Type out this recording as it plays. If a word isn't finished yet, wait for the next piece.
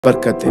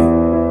बरकतें।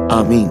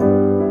 आमीन।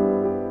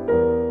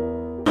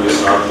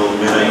 तो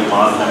मेरा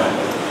ईमान है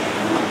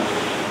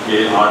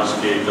कि आज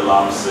के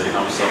कलाम से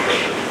हम सब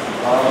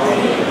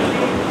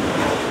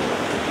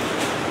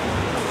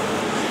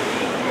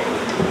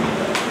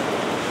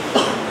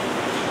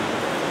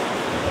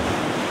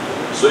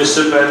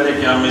इससे पहले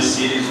कि हम इस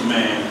सीरीज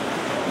में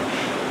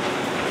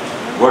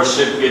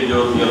वर्शिप के जो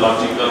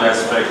थियोलॉजिकल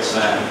एस्पेक्ट्स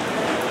हैं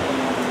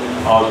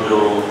और जो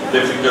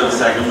डिफिकल्ट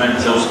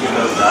सेगमेंट्स है उसकी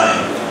तरफ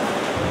जाएं,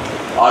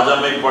 आज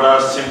हम एक बड़ा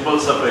सिंपल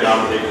सा पैगाम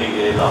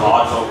देखेंगे, the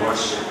heart of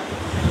worship.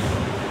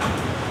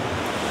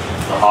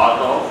 The heart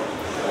of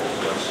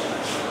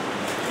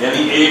worship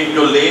यानी एक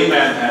जो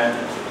लेमैन है,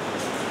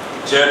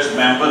 चर्च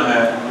मेंबर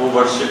है, वो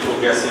वर्शिप को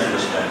कैसे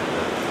अंडरस्टैंड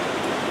करे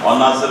और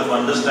ना सिर्फ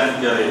अंडरस्टैंड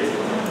करे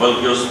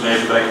बल्कि उसमें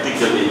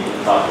प्रैक्टिकली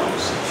ताकत हो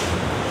सके।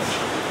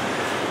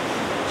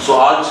 सो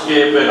आज के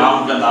पैगाम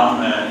का नाम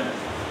है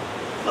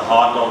द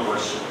हार्ट ऑफ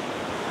वर्शिप।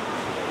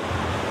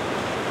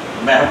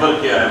 महवर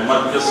क्या है,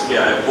 मरकज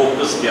क्या है,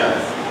 फोकस क्या है,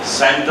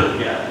 सेंटर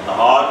क्या है? The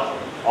heart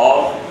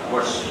of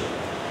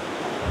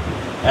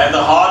worship. And the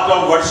heart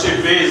of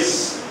worship is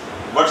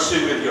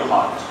worship with your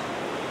heart.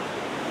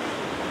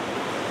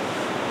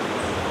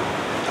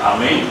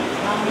 आमीन।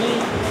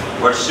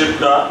 वर्शिप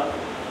का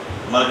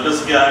मरकज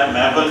क्या है,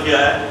 महवर क्या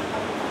है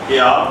कि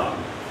आप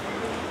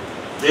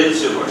दिल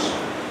से worship.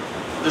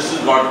 This is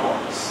God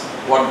wants,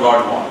 what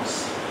God wants.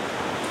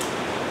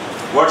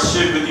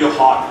 Worship with your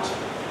heart.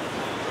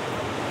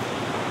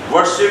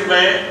 Worship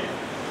में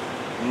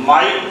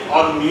माइक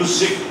और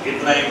म्यूजिक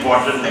इतना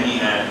इंपॉर्टेंट नहीं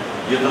है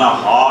जितना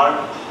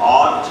हार्ट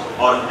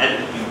और head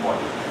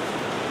important.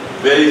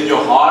 Where is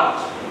your heart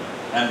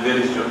and where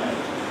is your head?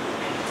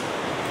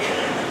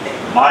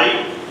 Mic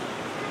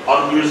और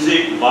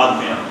म्यूजिक बाद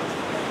में आता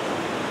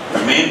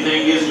है। Main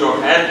thing is your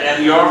head and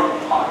your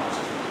heart.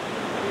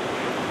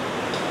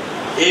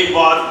 एक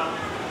बात,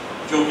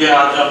 क्योंकि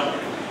आज हम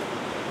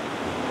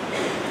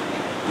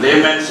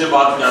लेमैन से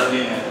बात करते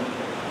हैं,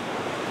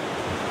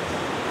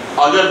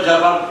 अगर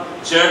जब आप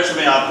चर्च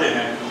में आते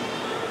हैं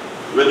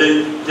विदिन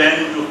 10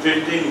 to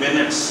 15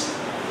 मिनट्स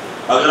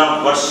अगर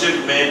आप वर्शिप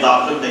में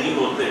दाखिल नहीं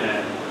होते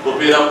हैं तो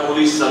फिर आप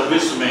पूरी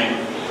सर्विस में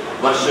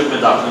वर्शिप में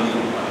दाखिल नहीं हो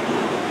पाएंगे।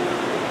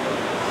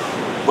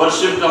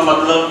 वर्शिप का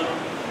मतलब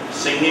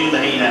सिंगिंग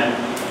नहीं है।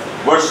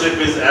 Worship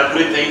is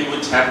everything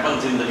which happens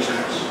in the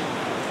church.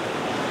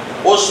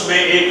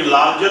 उसमें एक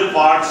लार्जर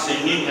पार्ट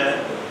सिंगिंग है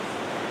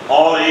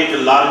और एक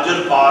लार्जर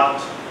पार्ट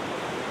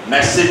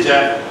मैसेज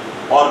है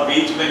और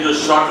बीच में जो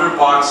शॉर्टर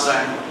पार्ट्स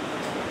हैं,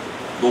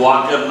 दुआ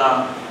करना,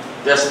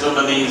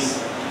 टेस्टिमनीज,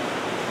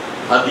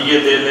 हदिये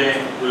देने,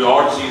 कोई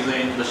और चीजें,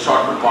 the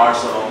shorter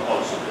parts are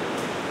also there.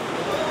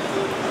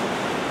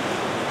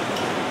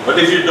 But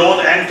if you don't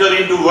enter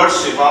into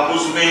worship, आप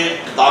उसमें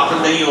दाखिल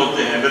नहीं होते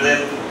हैं within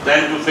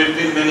 10 to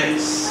 15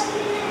 minutes,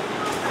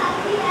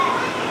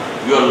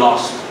 you are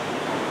lost,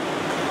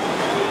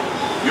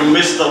 you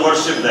miss the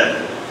worship there.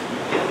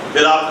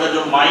 फिर आपका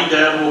जो माइंड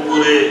है वो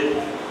पूरे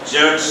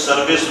चर्च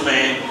सर्विस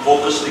में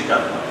फोकस नहीं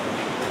करता।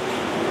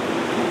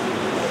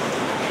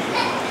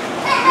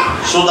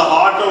 So the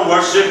heart of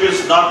worship is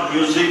not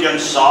music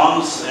and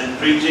songs and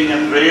preaching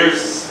and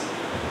prayers,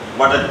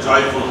 but a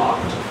joyful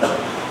heart.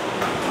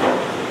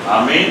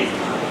 आमीन।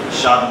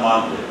 शादमान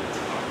दे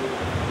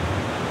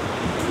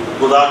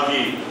खुदा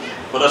की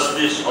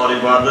परस्तिश और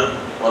इबादत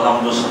और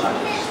हमदो सना।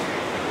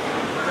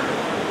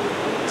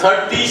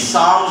 30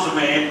 साम्स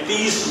में,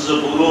 30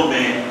 ज़बूरों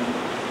में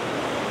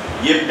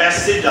ये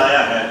पैसेज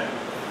आया है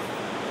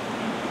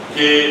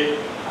कि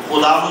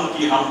खुदावन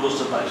की हमदो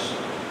सताइश।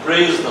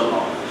 Praise the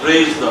Lord,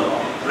 praise the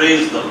Lord,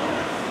 praise the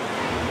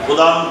Lord.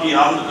 खुदावन की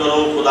हमद करो,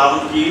 खुदावन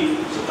की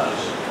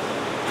सताइश।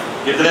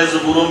 कितने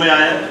ज़बूरों में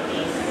आया?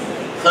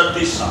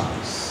 30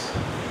 साम्स।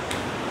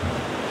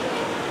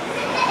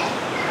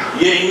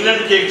 ये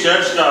इंग्लैंड के एक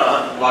चर्च का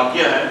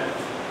वाकया है।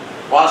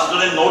 पास्टर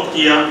ने नोट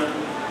किया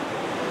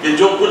कि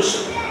जो कुछ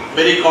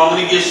मेरी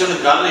कॉन्ग्रीगेशन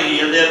कर रही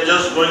है, they are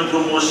just going through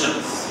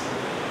motions,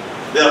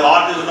 their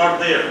heart is not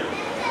there.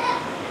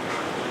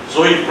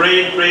 So he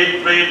prayed.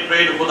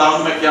 खुदावन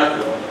मैं क्या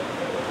करूं?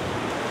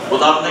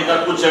 खुदावन ने कहा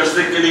कुछ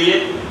अर्से के लिए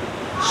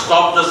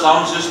stop the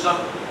sound system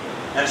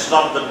and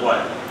stop the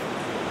choir.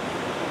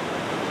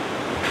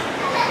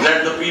 Let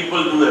the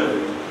people do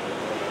everything.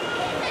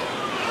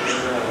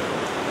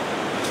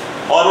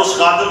 और उस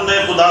खादिम ने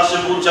खुदा से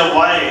पूछा,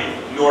 why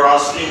you are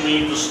asking me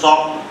to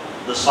stop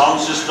the sound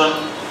system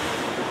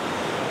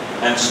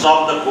and stop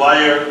the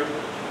choir?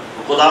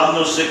 खुदावन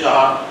ने उससे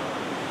कहा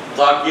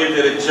ताकि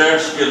तेरे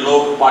चर्च के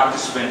लोग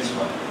पार्टिसिपेंट्स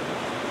बने,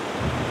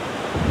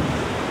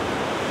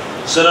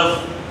 सिर्फ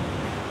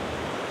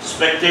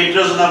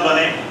स्पेक्टेटर्स ना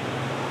बने,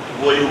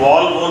 वो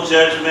इन्वॉल्व हो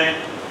चर्च में।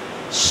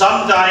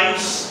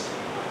 समटाइम्स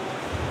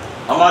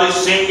हमारी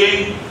सिंगिंग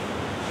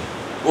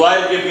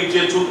क्वायर के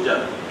पीछे छुप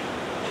जाती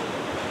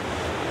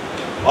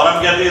और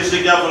हम कहते हैं इससे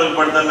क्या फर्क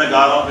पड़ता है, मैं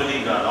गा रहा हूं कि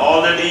नहीं गा रहा।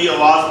 ऑलरेडी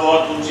आवाज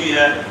बहुत ऊंची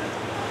है,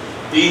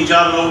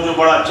 3-4 लोग जो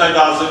बड़ा अच्छा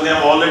गा सकते हैं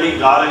वो ऑलरेडी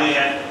गा रहे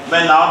हैं,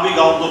 मैं ना भी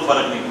गाऊं तो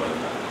फर्क नहीं पड़ता।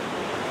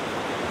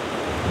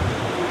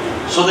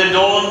 So they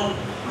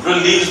don't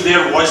release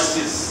their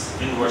voices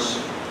in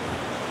worship.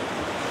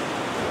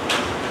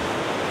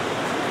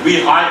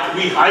 We hide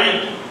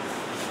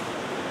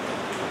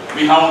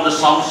behind the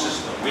sound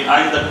system,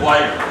 behind the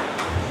choir.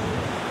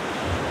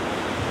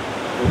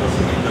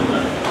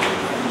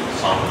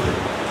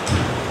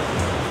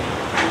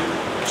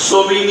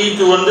 So we need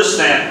to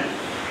understand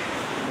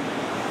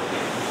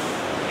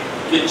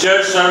कि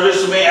चर्च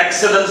सर्विस में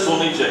एक्सेलेंस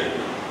होनी चाहिए,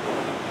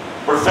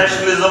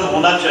 प्रोफेशनलिज्म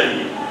होना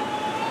चाहिए,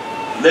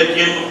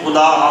 लेकिन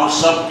खुदा हम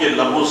सब के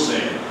लबों से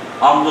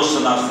हम तो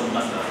सना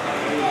सुनना चाहते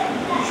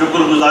हैं,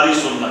 शुक्रगुजारी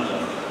सुनना चाहते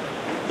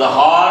हैं। The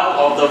heart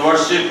of the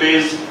worship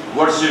is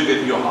worship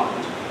with your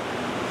heart.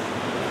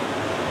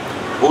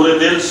 पूरे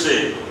दिल से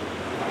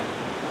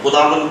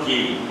खुदावंद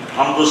की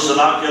हम तो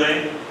सना करें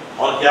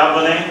और क्या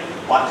बने?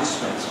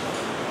 Participants.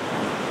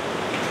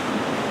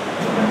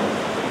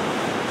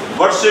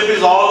 Worship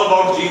is all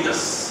about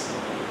Jesus.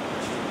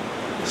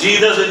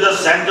 Jesus is the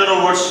center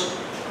of worship.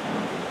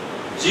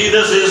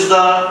 Jesus is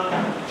the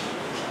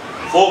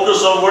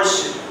focus of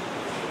worship.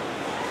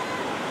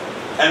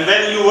 And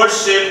when you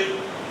worship,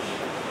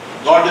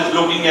 God is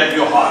looking at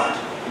your heart.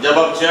 जब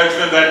आप चर्च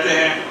में बैठे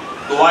हैं,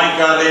 दुआएं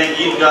कर रहे हैं,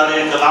 गीत गा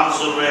रहे हैं, कलाम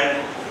सुन रहे हैं,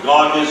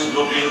 God is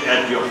looking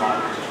at your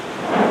heart.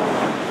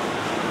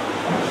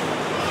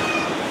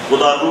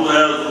 खुदा रूह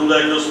है और रूह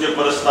है कि उसके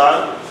परस्तार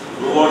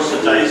रूह और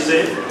सच्चाई से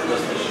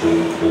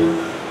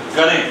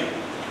करें,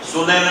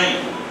 सुने नहीं,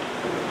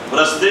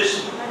 प्रस्तिश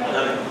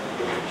करें।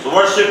 So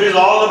worship is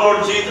all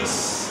about Jesus.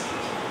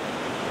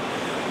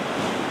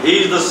 He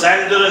is the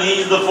center and He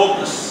is the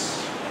focus.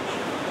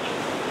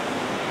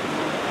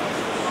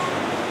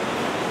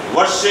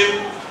 Worship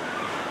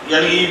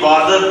यानी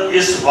इबादत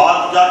इस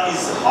बात का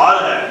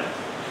इजहार है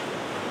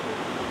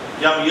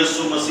कि हम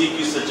यीशु मसीह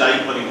की सच्चाई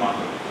पर ईमान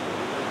रखते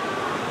हैं,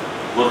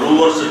 वो रूह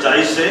और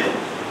सच्चाई से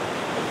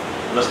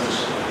प्रस्तिश।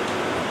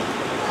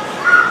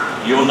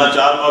 यूहन्ना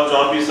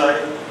 4:24 आए,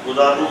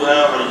 खुदा रूह है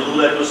और जरूर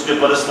है कि उसके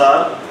परस्तार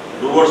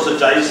रूह और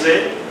सच्चाई से।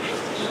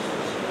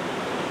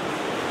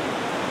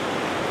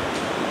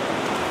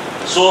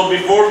 So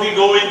before we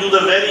go into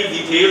the very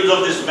details of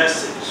this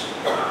message,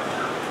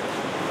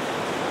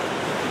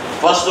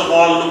 first of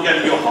all look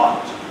at your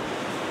heart.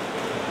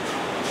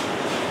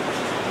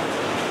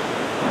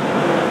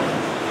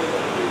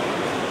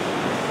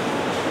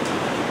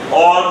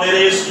 और मेरे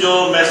इस जो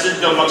मैसेज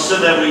का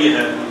मकसद है वो ये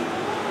है,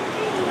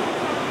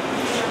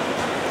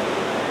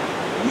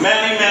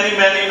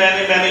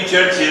 many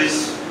churches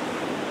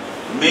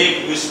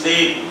make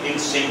mistake in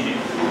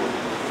singing.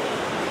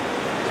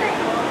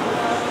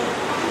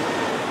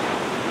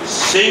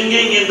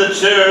 Singing in the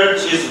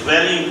church is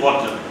very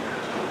important.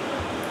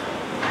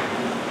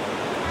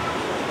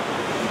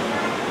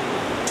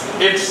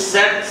 It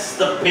sets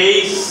the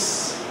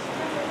pace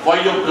for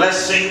your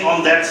blessing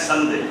on that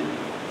Sunday.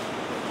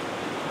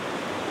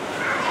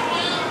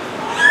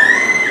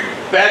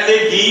 पहले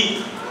गीत,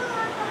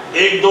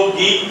 एक दो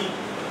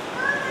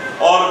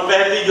गीत और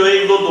पहली जो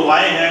एक दो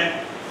दुआएं हैं,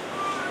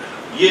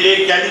 ये एक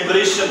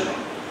कैलिब्रेशन है,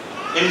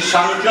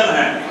 इंशांकन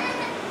है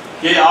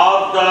कि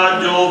आपका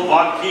जो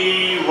बाकी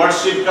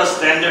वर्शिप का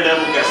स्टैंडर्ड है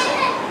वो कैसा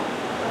है।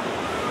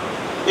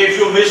 If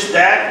you miss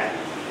that,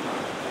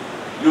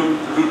 you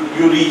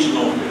reach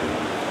nowhere.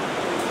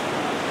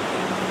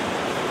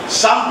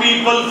 Some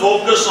people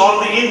focus on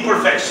the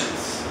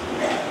imperfections.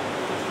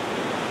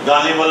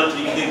 गाने वाला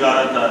ठीक नहीं गा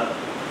रहा था,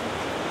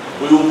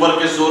 कोई ऊपर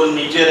के सुर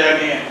नीचे रह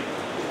गए हैं,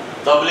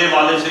 तबले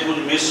वाले से कुछ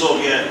मिस हो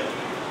गया है,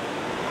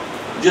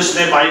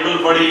 जिसने बाइबल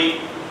पढ़ी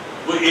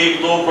कोई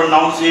एक दो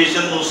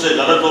प्रोनाउंसिएशन उससे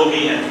गलत हो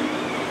गई है।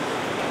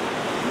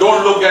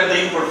 Don't look at the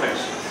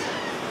imperfections.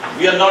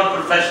 We are not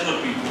professional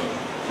people.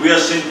 We are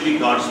simply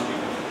God's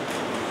people.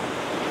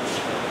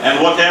 And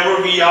whatever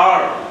we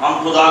are, हम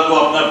खुदा को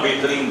अपना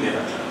बेहतरीन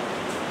देना चाहते हैं।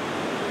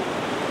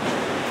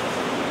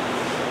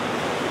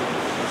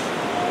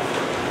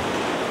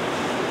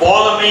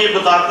 Paul हमें ये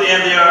बताते हैं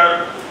there are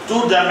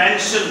two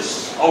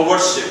dimensions of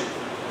worship.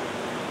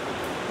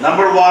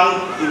 Number one,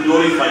 to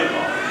glorify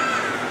God.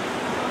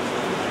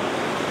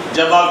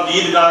 जब आप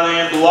गीत गा रहे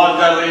हैं, दुआ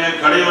कर रहे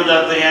हैं, खड़े हो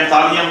जाते हैं,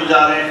 तालियां बजा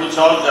रहे हैं, कुछ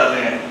और कर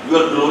रहे हैं, you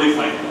are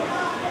glorifying God.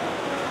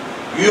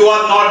 You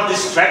are not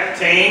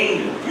distracting,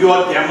 you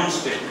are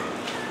demonstrating.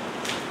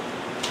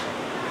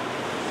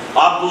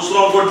 आप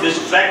दूसरों को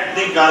डिस्ट्रैक्ट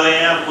नहीं कर रहे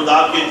हैं, आप खुदा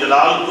के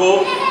जलाल को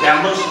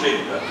डेमोन्स्ट्रेट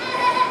कर रहे हैं।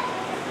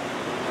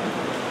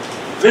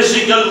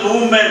 Physical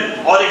movement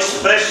or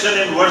expression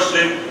in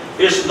worship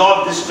is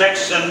not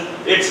distraction,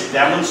 it's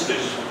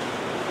demonstration.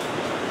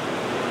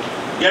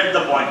 Get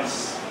the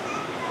points.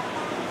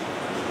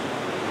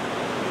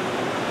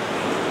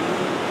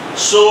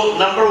 So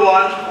number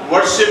one,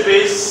 worship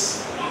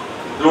is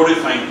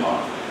glorifying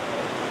God.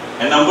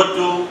 And number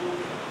two,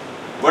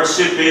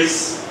 worship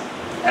is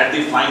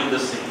edifying the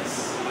saints.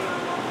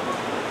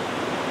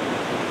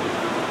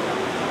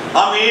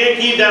 हम एक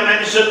ही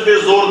डायमेंशन पे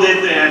जोर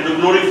देते हैं, to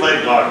glorify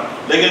God,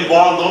 लेकिन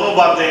Paul दोनों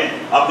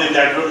बातें अपने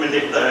लेटर में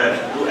लिखता है,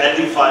 to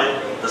edify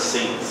the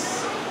saints,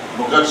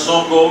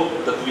 मुकद्दसों को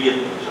तक़वियत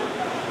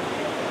पहुंचाना.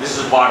 This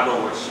is part of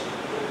worship.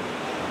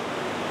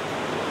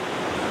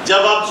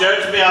 जब आप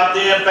चर्च में आते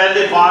हैं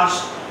पहले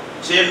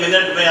 5-6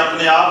 मिनट में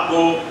अपने आप को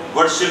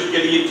वर्शिप के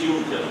लिए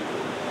ट्यून करें।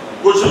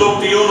 कुछ लोग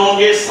ट्यून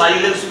होंगे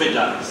साइलेंस में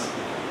जाने से,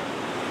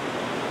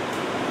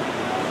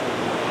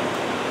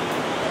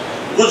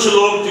 कुछ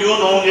लोग ट्यून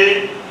होंगे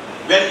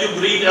when you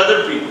greet other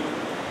people,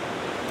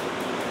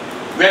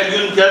 when you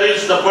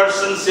encourage the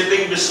person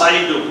sitting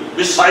beside you,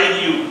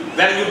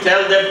 when you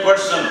tell that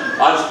person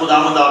आज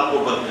खुदावंद आपको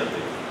बरकत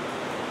दे।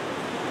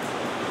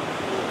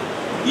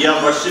 ये आप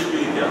वर्शिप के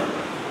लिए क्या,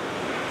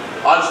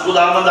 आज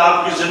खुदावंद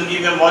आपकी जिंदगी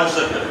में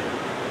मौजूद करे।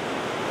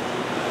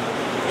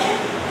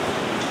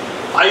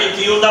 I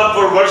tune up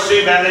for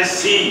worship and I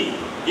see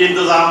कि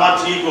इंतजामात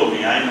ठीक हो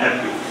गए। I am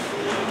happy.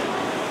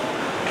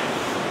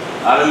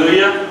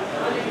 Hallelujah.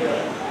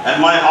 And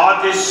my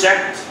heart is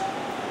set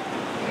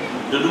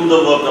to do the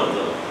work of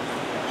the Lord.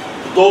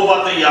 दो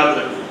बातें याद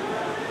रखिए।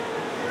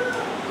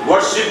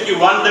 Worship की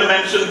one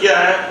dimension क्या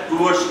है?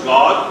 Towards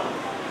God,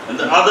 and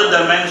the other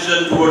dimension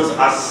towards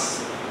us.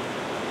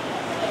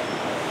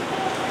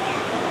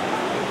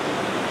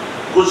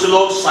 कुछ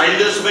लोग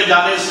साइलेंस में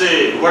जाने से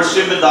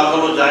वर्शिप में दाखिल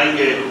हो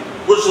जाएंगे,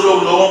 कुछ लोग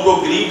लोगों को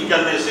ग्रीट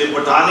करने से,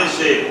 बैठाने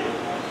से,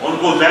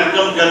 उनको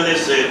वेलकम करने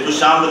से,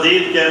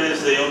 खुशामदीद कहने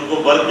से, उनको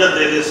बरकत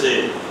देने से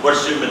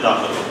वर्शिप में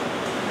दाखिल हो।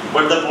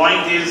 But the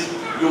point is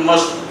you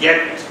must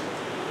get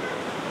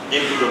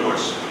into the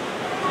worship.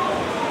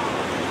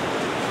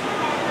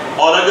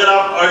 और अगर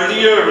आप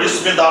अर्लियर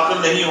इसमें दाखिल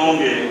नहीं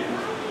होंगे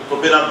तो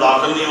फिर आप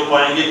दाखिल नहीं हो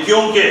पाएंगे,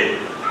 क्योंकि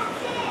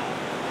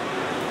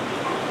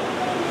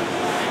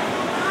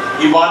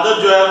इबादत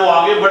जो है वो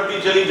आगे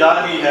बढ़ती चली जा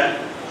रही है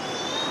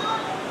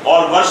और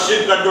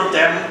वर्शिप का जो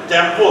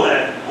टेम्पो है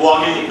वो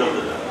आगे निकलता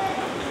जा रहा है।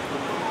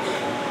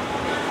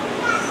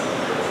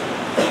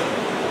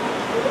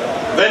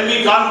 When we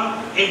come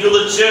into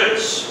the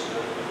church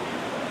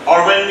or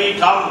when we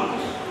come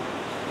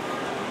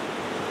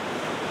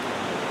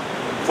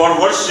for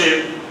worship,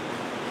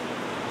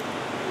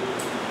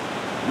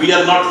 we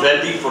are not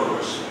ready for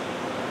worship.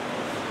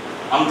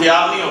 हम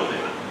तैयार नहीं होते,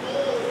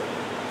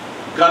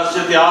 घर से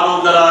तैयार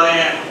होकर आ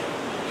रहे हैं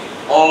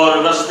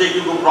और रास्ते की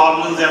कोई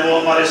प्रॉब्लम्स हैं वो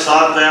हमारे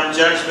साथ हैं, हम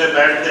चर्च में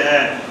बैठते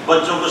हैं,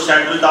 बच्चों को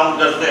सेटल डाउन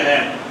करते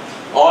हैं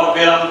और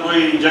फिर हम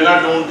कोई जगह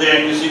ढूंढते हैं,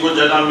 किसी को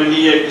जगह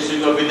मिली है, किसी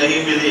को अभी नहीं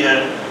मिली है।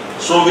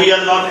 So we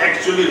are not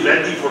actually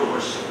ready for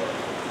worship.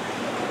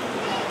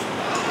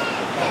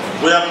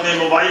 कोई अपने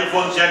मोबाइल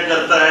फोन चेक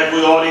करता है,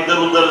 कोई और इधर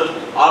उधर,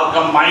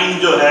 आपका माइंड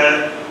जो है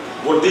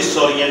वो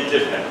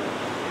डिसओरिएंटेड है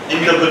इन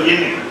द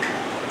बिगिनिंग।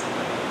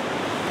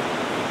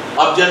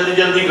 अब जल्दी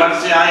जल्दी घर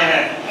से आए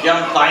हैं कि हम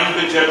टाइम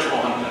पे चर्च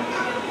पहुंच जाए।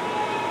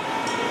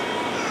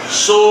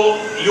 So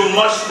you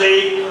must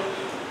take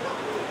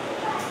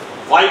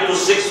 5 to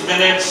 6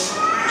 minutes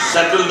to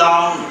settle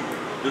down,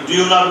 to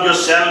tune up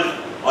yourself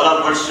और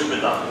आप वर्शिप में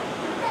दाखिल।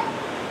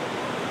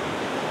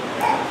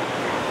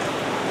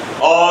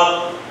 और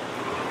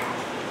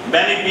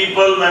many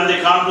people when they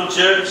come to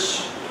church,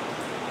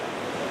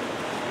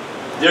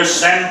 their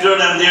center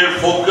and their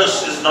focus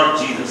is not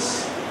Jesus.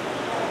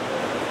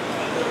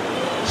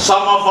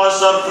 Some of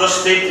us are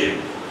frustrated,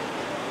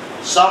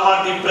 some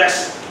are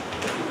depressed,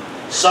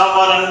 some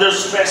are under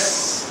stress,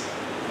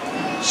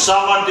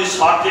 some are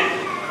disheartened,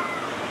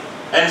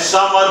 and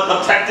some are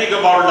pathetic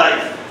about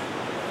life.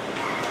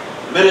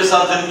 मेरे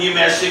साथ जिंदगी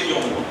में ऐसे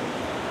क्यों हुआ,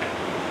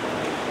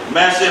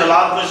 मैं ऐसे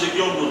हालात में से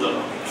क्यों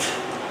गुजरा।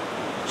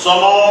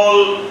 समॉल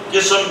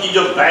किस्म की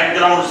जो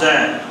बैकग्राउंड्स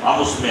हैं हम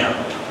उसमें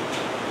आते हैं,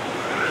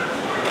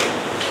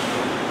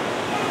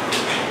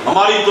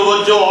 हमारी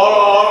तवज्जो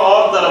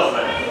और तरफ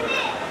है।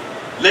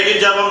 लेकिन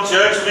जब हम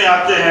चर्च में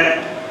आते हैं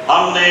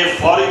हमने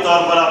फौरी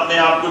तौर पर अपने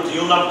आप को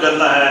ट्यून अप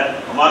करना है,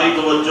 हमारी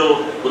तवज्जो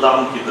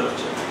खुदावंद की तरफ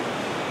से।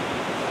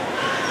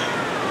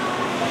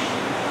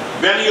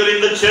 When you're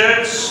in the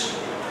church,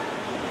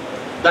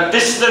 the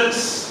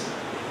distance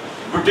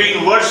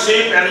between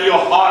worship and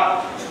your heart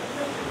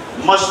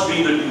must be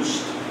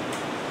reduced.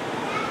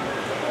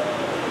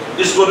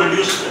 इसको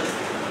reduce करें।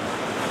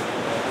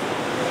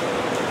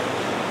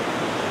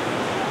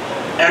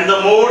 And the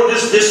more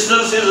this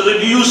distance is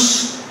reduced,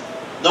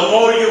 the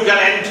more you can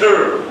enter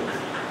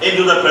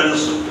into the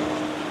presence of God.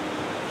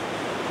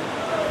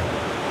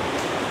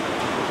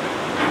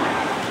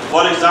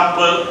 For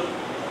example,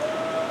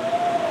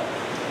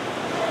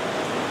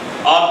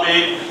 आप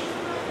एक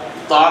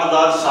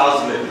तारदार साज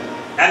ले,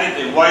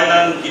 anything,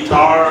 violin,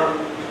 guitar,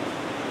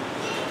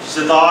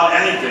 sitar,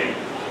 anything.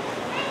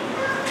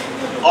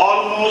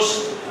 Almost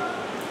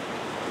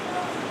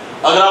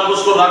अगर आप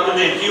उसको रख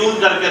दें, ट्यून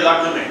करके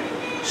रख दें,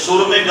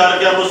 सुर में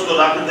करके आप उसको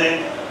रख दें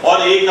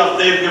और एक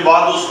हफ्ते के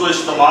बाद उसको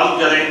इस्तेमाल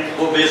करें,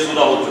 वो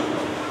बेसुरा हो चुका।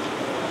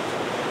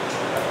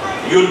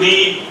 You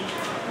need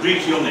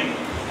retuning.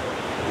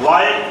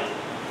 Why?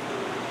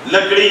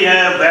 लकड़ी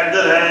है,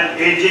 वेदर है,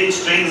 एजिंग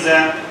स्ट्रिंग्स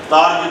हैं,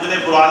 तार जितने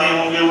पुराने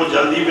होंगे वो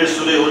जल्दी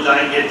बेसुरे हो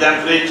जाएंगे,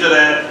 टेम्परेचर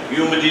है,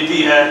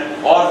 ह्यूमिडिटी है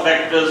और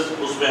फैक्टर्स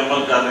उस पर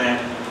अमल कर रहे हैं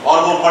और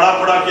वो पड़ा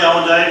पड़ा क्या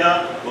हो जाएगा,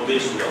 वो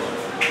बेसुरा हो जाएगा।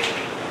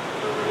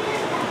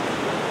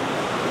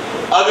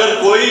 अगर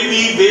कोई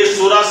भी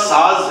बेसुरा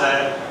साज है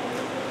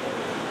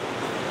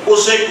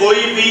उसे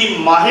कोई भी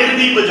माहिर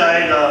भी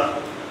बजाएगा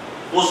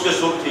उसके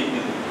सुर ठीक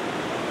नहीं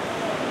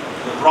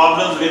होंगे।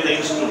 Problems with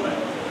instrument.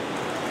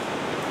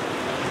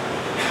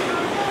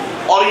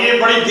 और ये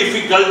बड़ी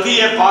डिफिकल्टी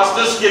है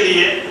पास्टर्स के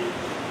लिए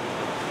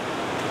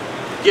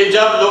कि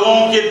जब लोगों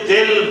के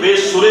दिल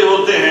बेसुरे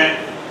होते हैं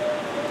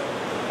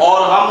और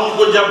हम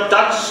उनको जब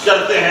टच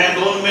करते हैं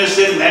तो उनमें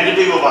से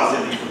नेगेटिव आवाजें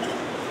निकलती हैं।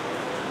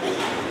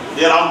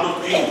 They are out of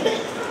tune.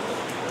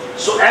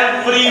 So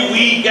every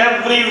week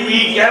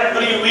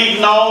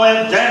now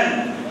and then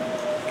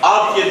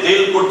आपके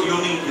दिल को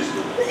ट्यूनिंग की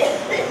जरूरत है।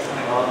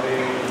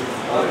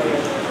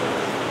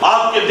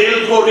 आपके दिल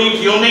को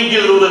रीट्यूनिंग की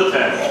जरूरत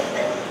है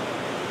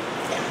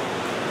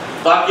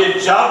ताकि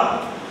जब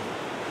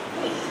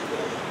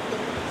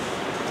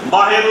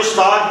माहिर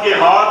उस्ताद के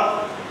हाथ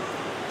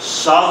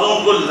साजों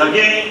को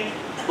लगे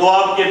तो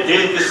आपके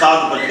दिल के साथ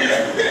बजने।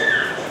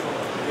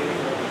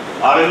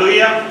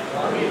 Hallelujah.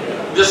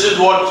 This is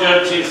what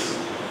church is.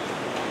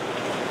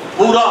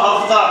 पूरा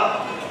हफ्ता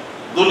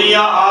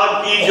दुनिया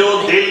आपकी जो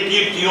दिल की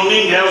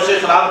ट्यूनिंग है उसे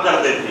खराब कर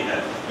देती है।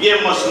 ये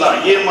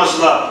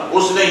मसला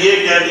उसने ये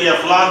कह दिया,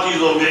 फलां चीज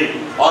हो गई,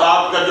 और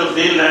आपका जो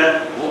दिल है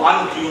वो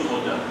अनट्यून हो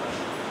जाता है।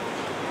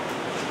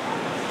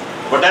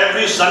 But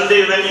every Sunday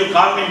when you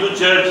come into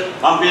church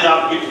हम फिर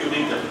आपकी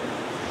ट्यूनिंग करते हैं।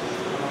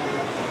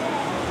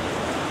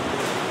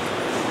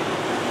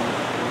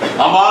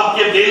 हम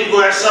आपके दिल को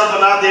ऐसा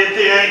बना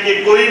देते हैं कि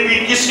कोई भी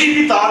किसी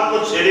भी तार को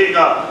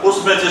छेड़ेगा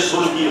उसमें से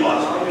सुर की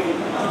आवाज आएगी।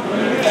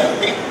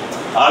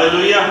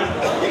 Hallelujah.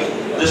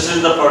 This is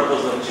the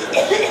purpose of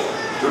church,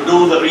 to do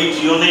the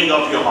retuning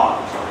of your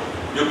heart.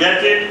 You get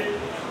it?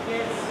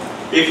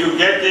 If you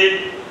get it,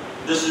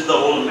 this is the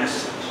whole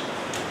message.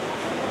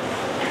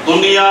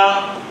 दुनिया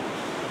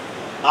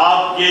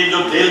आपके जो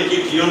दिल की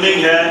ट्यूनिंग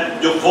है,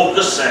 जो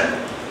फोकस है,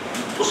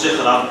 उसे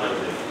खराब कर देगी।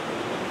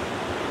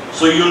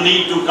 So you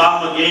need to come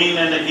again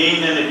and again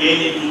and again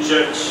into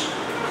church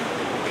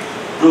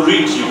to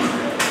retune,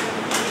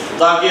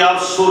 ताकि आप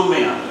सुर में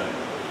आ जाए।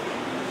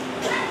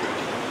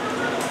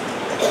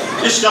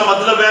 इसका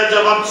मतलब है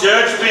जब हम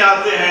चर्च में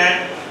आते हैं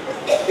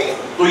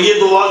तो ये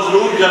दुआ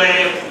जरूर करें,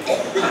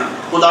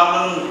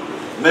 खुदावंद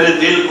मेरे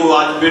दिल को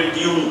आज भी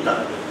ट्यून कर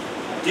दे,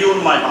 ट्यून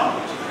माय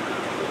हार्ट,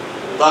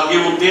 ताकि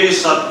वो तेरे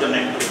साथ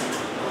कनेक्ट हो,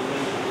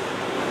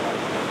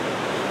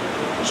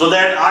 so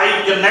that I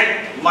connect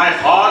my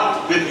heart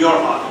with your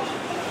heart.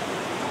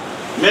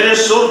 मेरे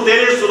सुर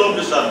तेरे सुरों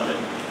के साथ में।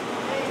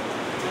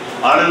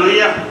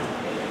 हालेलुया।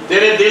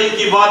 तेरे दिल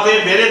की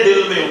बातें मेरे दिल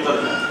में उतर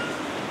जाए।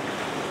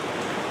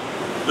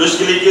 तो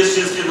इसके लिए किस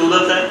चीज की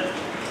जरूरत है?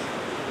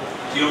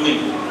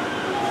 Tuning.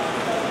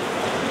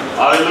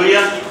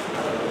 Hallelujah.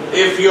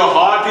 If your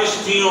heart is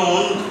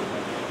tuned,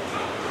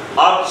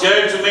 आप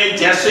चर्च में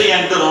जैसे ही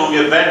एंटर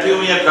होंगे, बैठे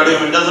हुए या खड़े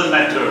हुए, doesn't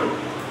matter,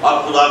 आप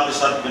खुदा के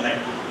साथ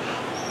कनेक्ट होंगे।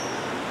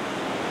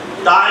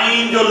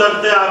 टाइम जो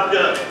लगता है आपके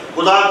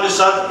खुदा के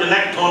साथ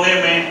कनेक्ट होने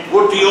में, वो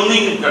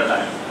ट्यूनिंग का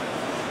time.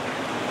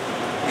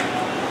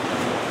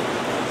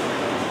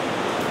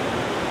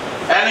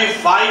 And if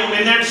 5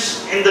 minutes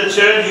in the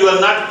church you are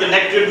not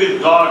connected with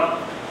God,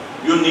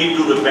 you need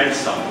to repent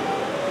somewhere.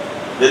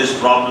 There is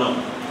problem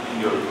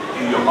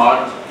in your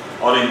heart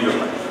or in your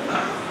life.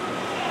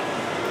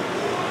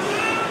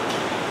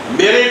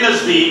 मेरे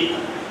नजदीक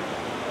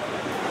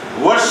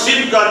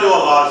वर्शिप का जो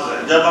आवाज है,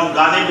 जब हम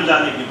गाने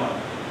बजाने की बात,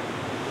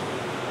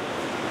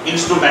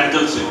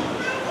 इंस्ट्रूमेंटल से हो,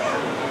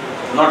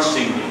 नॉट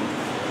सिंगिंग।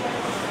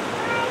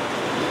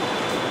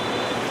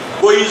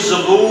 कोई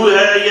ज़बूर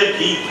है या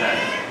गीत है,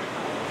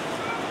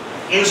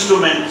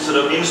 इंस्ट्रूमेंट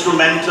सिर्फ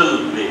इंस्ट्रूमेंटल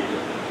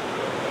लेकर,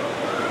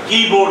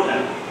 कीबोर्ड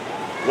है,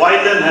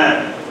 वायलिन है,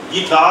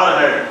 गिटार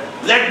है,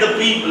 let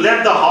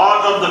the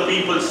heart of the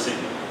people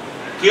sing.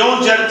 क्यों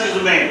चर्चेज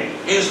में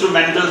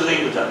इंस्ट्रूमेंटल्स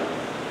नहीं बजाते?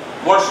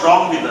 What's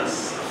wrong with us?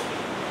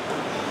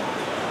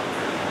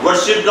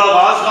 Worship का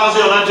आवाज कहां से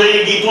होना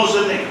चाहिए? गीतों से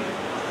नहीं,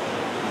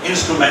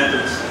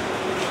 इंस्ट्रूमेंटल्स।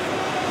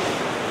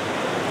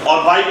 और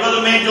बाइबल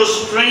में जो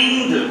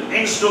स्ट्रिंग्ड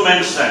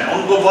इंस्ट्रूमेंट्स हैं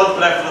उनको बहुत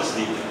प्रेफरेंस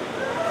दी है।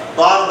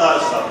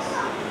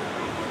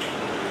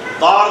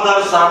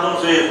 तारदार साधों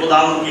से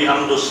खुदा की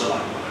हम्द व सना।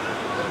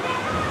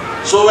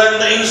 So when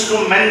the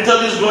instrumental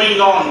is going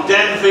on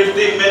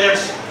 10-15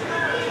 minutes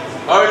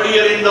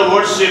earlier in the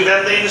worship,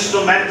 when the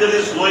instrumental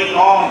is going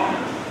on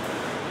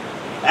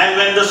and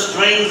when the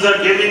strings are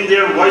giving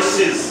their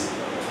voices,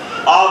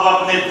 आप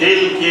अपने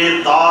दिल के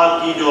तार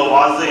की जो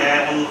आवाजें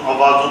हैं उन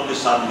आवाजों के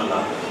साथ मिला।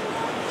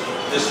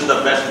 This is the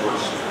best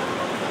worship.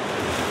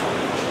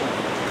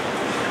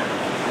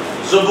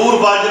 ज़बूर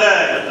बाज रहा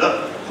है,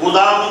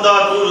 खुदावंदा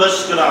तू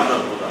लश्करां दा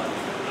खुदा,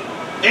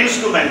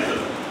 इंस्ट्रूमेंटल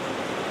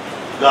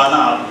गाना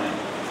आपने।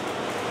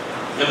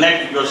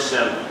 Connect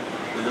yourself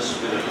with the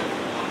Spirit.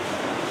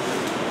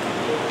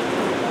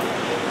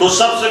 तो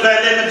सबसे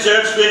पहले मैं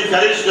चर्च को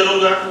इनकरेज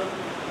करूंगा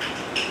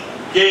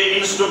कि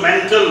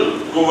इंस्ट्रूमेंटल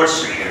को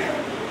वर्शिप करें।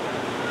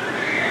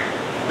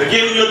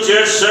 Begin your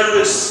church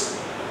service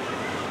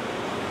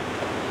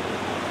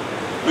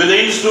with the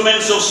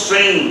instruments of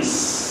strings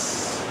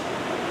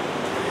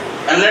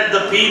and let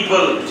the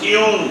people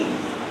tune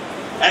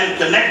and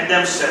connect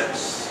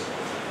themselves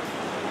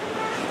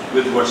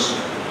with worship,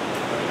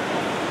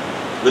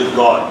 with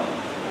God,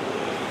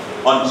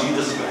 on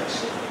Jesus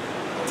Christ.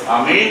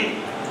 Amen.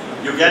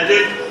 You get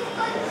it?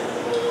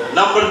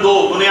 Number 2,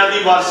 बुनियादी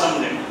बात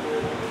समझें.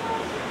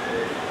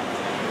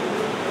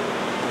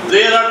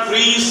 There are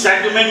 3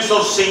 segments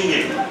of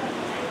singing.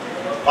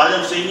 आज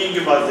हम singing की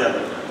बात ज्यादा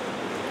करें.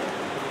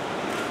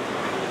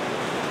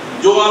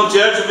 जो हम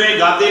चर्च में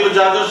गाते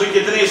बजाते उसके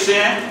कितने हिस्से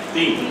हैं?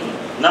 3.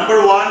 Number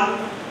 1,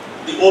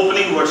 the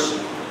opening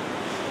worship.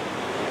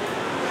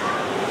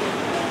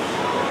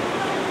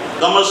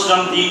 कम से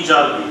कम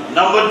 3-4 गीत.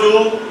 Number 2,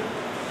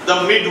 the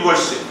mid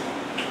worship.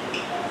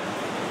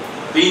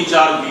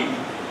 3-4 गीत.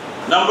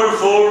 Number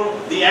 4,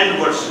 the end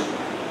worship.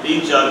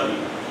 3-4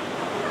 गीत.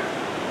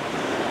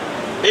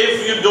 If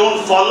you don't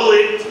follow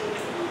it,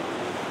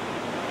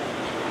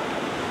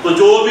 तो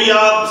जो भी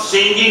आप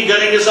सिंगिंग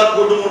करेंगे सब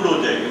गुडमुड हो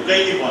जाएंगे,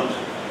 कहीं नहीं पहुंचे.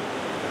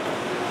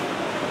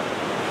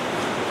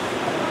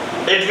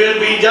 It will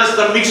be just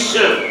a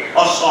mixture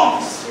of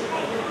songs.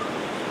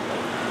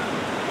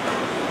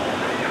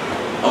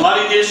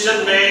 हमारी नेशन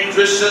में,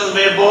 क्रिश्चियन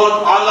में बहुत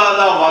आला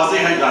आवाजें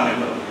हैं गाने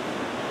पर.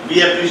 We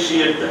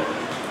appreciate that.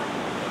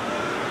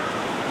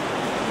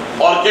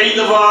 और कई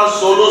दफा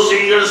सोलो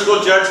सिंगर्स को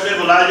चर्च में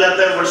बुलाया जाता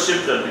है वर्शिप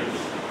करने.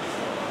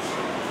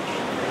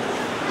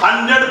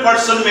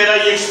 100% मेरा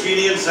ये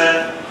एक्सपीरियंस है,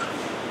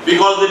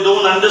 because they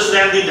don't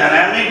understand the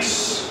dynamics.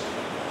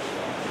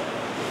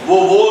 वो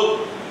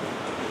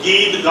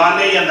गीत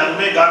गाने या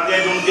नगमे गाते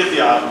हैं जो उनके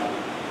तैयार,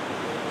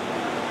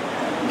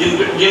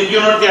 जिनकी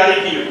उन्होंने तैयारी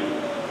की हुई.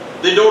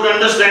 They don't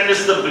understand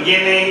it's the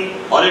beginning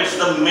or it's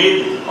the mid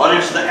or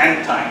it's the end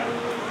time.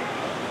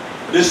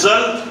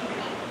 Result,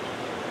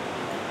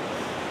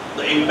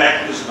 the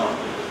impact is not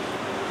there.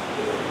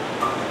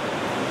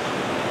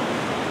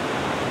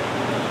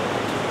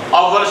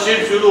 अब वर्शिप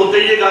शुरू होते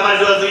ही ये गाना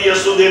जो है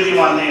यीशु दे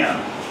दीवाने हैं.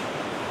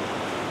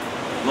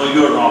 No,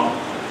 you are wrong.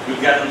 You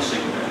cannot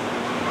sing that.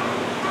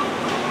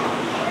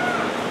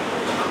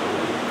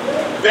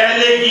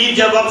 पहले गीत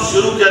जब आप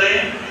शुरू करें,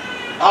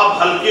 आप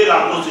हल्के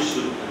रागों से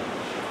शुरू करें.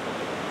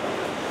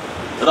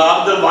 राग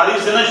दरबारी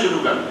से ना शुरू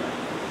करें.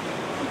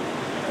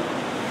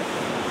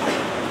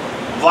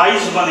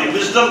 वाइस बने,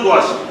 विजडम को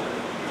हासिल.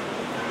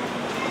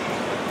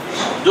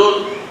 जो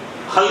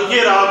हल्के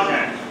राग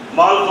हैं,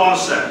 माल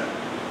कॉन्सेप्ट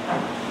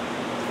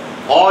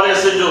और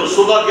ऐसे जो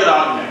सुबह के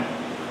राग हैं,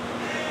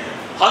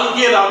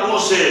 हल्के रागों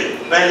से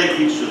पहले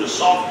गीत शुरू,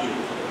 सॉफ्ट गीत,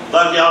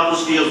 ताकि आप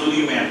उसकी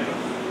हजूरी में enter.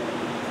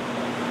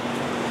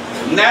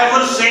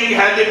 Never sing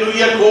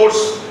hallelujah chords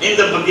in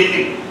the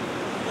beginning.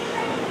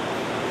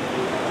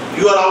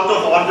 You are out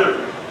of order.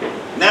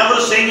 Never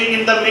singing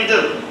in the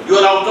middle. You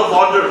are out of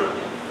order.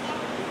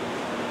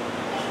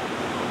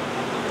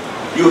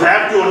 You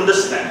have to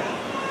understand.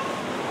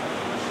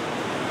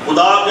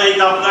 खुदा का एक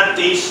अपना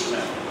टेस्ट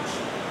है.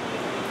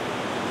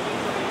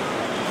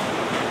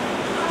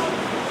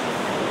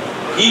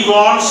 He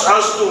wants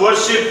us to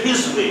worship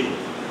His way.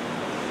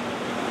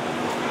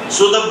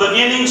 So the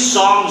beginning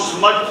songs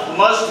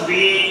must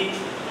be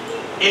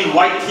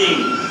inviting.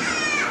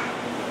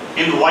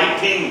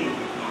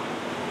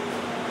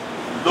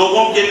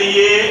 लोगों के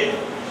लिए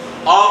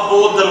आप वो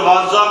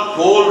दरवाजा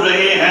खोल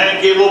रहे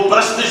हैं कि वो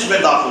प्रस्तिश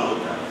में दाखिल हो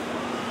जाए.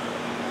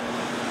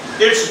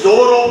 It's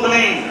door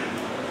opening.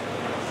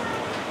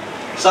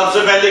 सबसे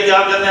पहले क्या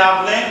करना है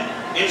आपने?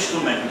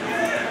 Instrument.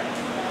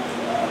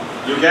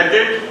 You get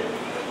it?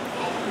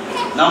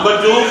 Number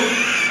 2,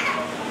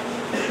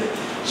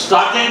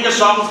 starting के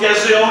सॉन्ग्स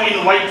कैसे हो?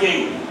 इनवाइटिंग.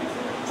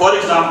 फॉर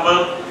एग्जाम्पल,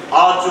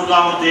 आ चुका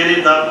हूं तेरे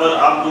दर पर,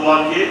 आप दुआ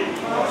के.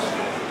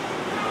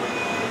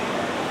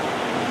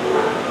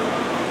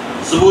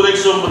 ज़बूर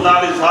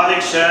 142, हर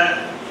एक शय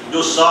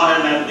जो साह है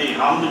नदी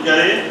हमद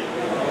करे.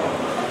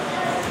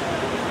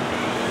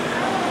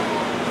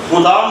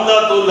 खुदावंदा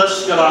तो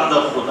लश्करांदा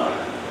खुदा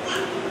है.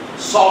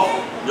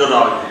 सॉफ्ट जो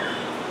राग है.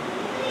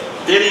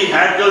 तेरी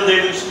हैकल दे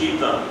विच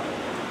कीता,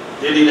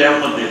 तेरी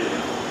रहमत दे दे.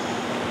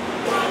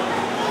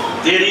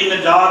 तेरी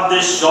नजात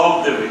दे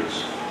शौक दे विच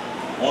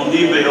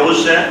होंदी बेहोश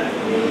है.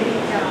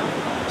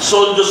 सो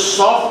जो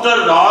सॉफ्टर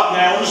राग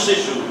है उनसे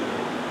शुरू.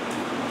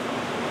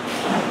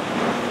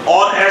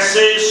 और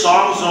ऐसे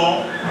सॉन्ग्स हों,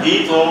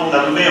 गीत हों,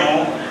 नगमे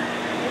हों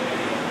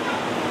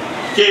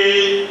कि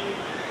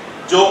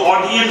जो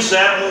ऑडियंस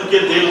है उनके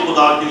दिल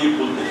खुदा के लिए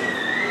खुलते हैं,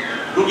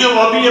 क्योंकि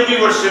वो अभी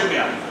वर्शिप में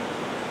आए.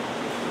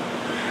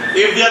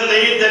 If they are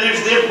late, then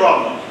it's their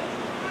problem.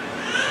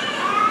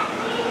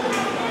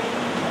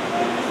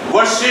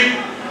 Worship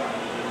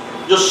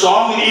जो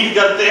सॉन्ग लीड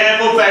करते हैं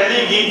वो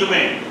पहले गीत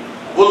में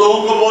वो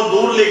लोगों को बहुत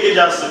दूर लेके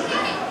जा सकते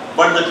हैं,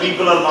 but the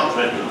people are not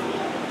ready.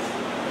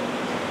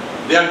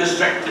 They are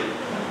distracted,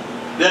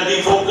 they are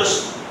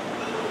defocused,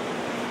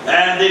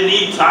 and they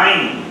need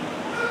time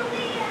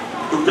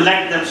to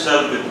connect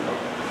themselves with God.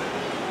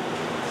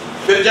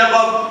 फिर जब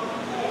आप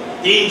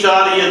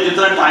 3-4 या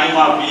जितना टाइम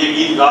आप ये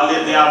गीत गा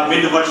लेते हैं, आप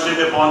मिड वर्शिप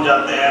में पहुंच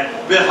जाते हैं,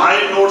 फिर हाई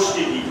नोट्स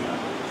की गीत.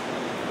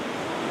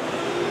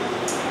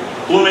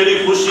 तू मेरी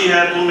खुशी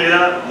है, तू मेरा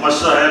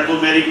मसा है, तू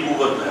मेरी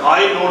कुव्वत है.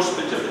 हाई नोट्स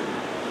पे चले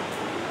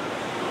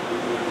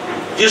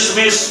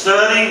जिसमें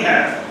स्टरिंग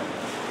है,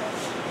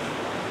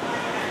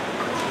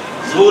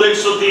 ज़बूर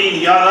 103,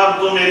 या रब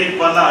तू मेरी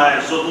पनाह है,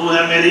 सो तू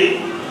है मेरी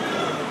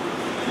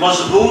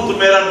मजबूत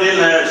मेरा दिल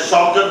है,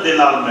 शौकत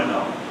दिलाल में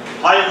गाऊं।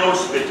 हाई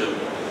नोट्स पे चल,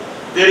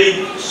 तेरी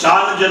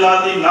शान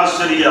जलाली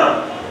नासरिया,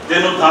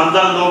 तेनू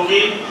धन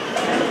लोकी।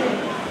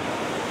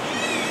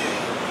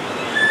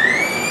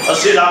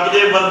 असी रब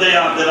दे बंदे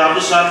हां ते रब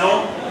सानू,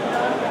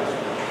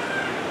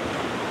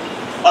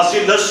 असी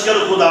लश्कर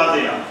खुदा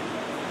दे हां।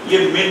 ये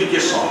मिंट के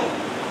song.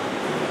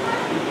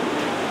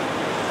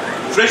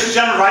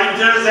 Christian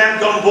writers and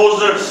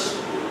composers,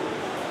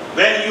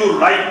 when you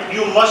write,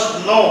 you must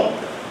know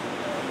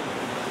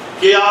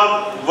कि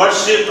आप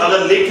वर्शिप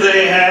अगर लिख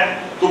रहे हैं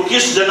तो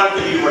किस जगह के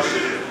लिए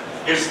वर्शिप है।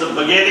 It's the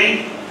beginning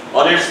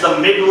और it's the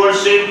mid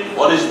worship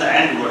और it's the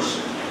end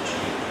worship।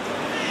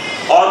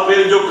 और फिर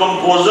जो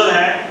कंपोजर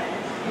हैं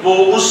वो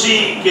उसी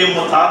के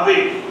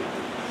मुताबिक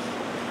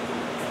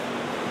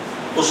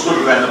उसको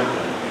डेवलप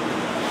करें।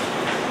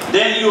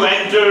 Then you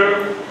enter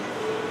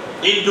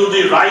into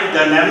the right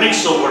dynamics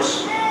of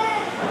worship।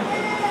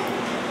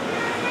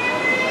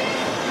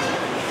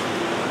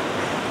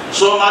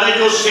 So हमारे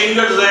जो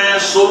सिंगर्स हैं,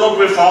 सोलो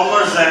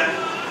परफॉर्मर्स हैं,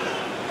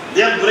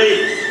 they are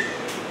great,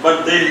 but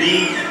they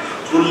need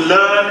to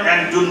learn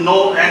and to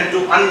know and to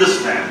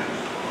understand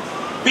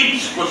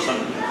pitch को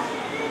समझें,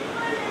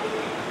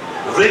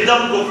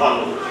 रिदम को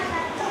फॉलो,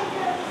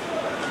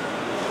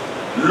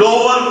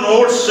 लोअर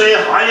नोट्स से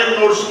higher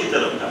notes की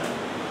तरफ जाएं।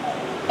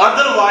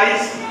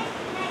 अदरवाइज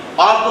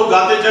आप तो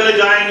गाते चले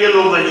जाएंगे,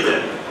 लोग वहीं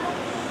रहेंगे।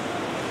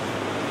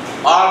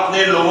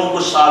 आपने लोगों को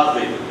साथ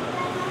भेजा,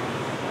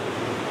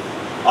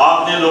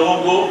 आपने लोगों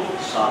को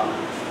साथ,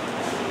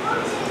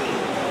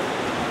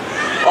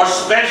 और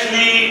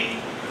स्पेशली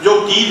जो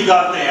गीत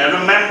गाते हैं,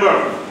 remember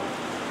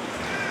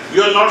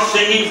you are not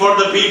singing for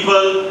the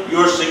people, you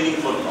are singing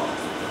for God.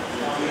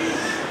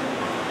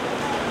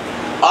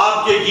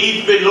 आपके गीत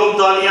पे लोग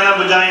तालियां ना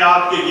बजाएं,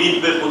 आपके गीत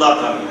पे खुदा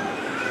तालियां।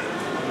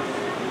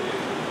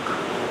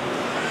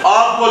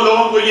 आपको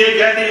लोगों को ये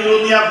कहने की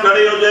जरूरत नहीं आप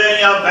खड़े हो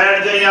जाएं या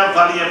बैठ जाएं या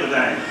तालियां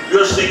बजाएं, you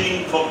are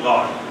singing for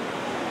God.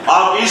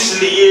 आप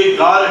इसलिए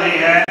गा रहे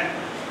हैं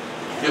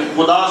कि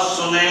खुदा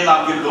सुने ना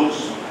कि लोग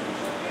सुने।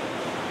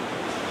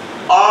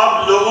 आप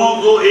लोगों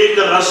को एक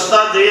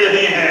रास्ता दे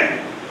रहे हैं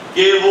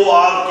कि वो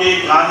आपके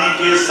गाने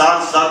के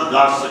साथ साथ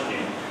गा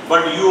सकें,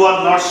 but you are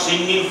not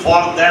singing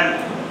for them.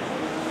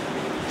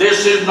 This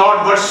is not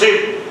worship.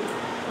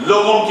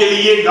 लोगों के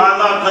लिए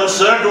गाना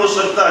कंसर्ट हो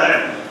सकता है,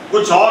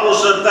 कुछ और हो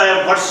सकता है,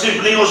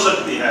 वर्शिप नहीं हो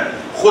सकती है।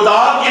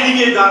 खुदा के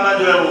लिए गाना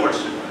जो है वो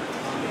वर्शिप।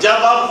 जब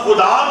आप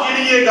खुदा के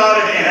लिए गा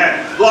रहे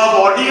हैं तो आप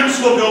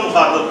ऑडियंस को क्यों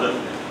मुखातब करते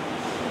हैं?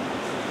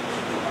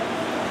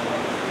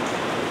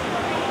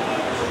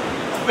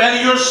 When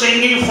you're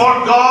singing for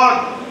God,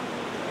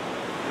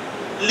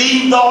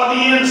 leave the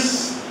audience।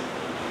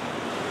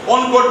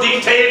 उनको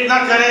डिक्टेट ना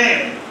करें,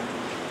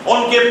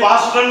 उनके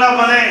पास्टर ना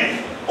बने,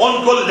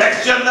 उनको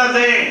लेक्चर ना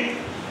दें,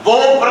 वो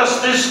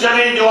प्रस्तुत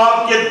करें जो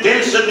आपके दिल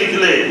से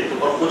निकले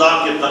और खुदा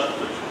के तख्त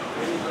पे।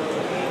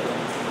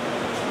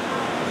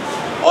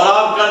 और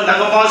आपका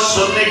नगमा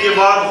सुनने के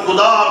बाद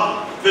खुदा आप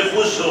पे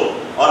खुश हो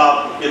और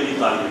आपके लिए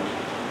तारीफ।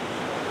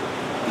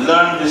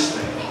 Learn this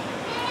thing.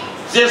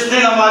 जिस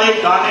दिन हमारे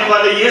गाने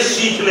वाले ये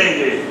सीख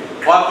लेंगे,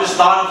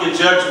 पाकिस्तान के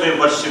चर्च में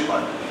वर्शिप आ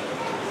जाए।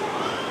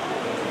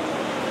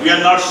 We are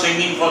not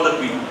singing for the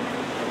people,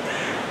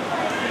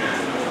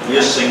 we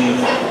are singing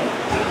for God.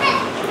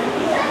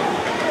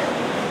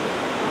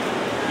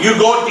 You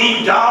go deep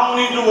down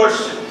into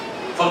worship.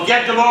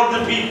 Forget about the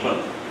people.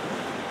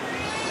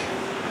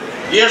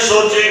 ये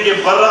सोचें कि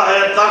बर्रा है,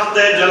 तख्त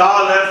है,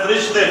 जलाल है,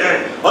 फरिश्ते हैं,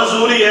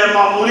 हजूरी है,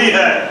 मामूली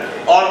है,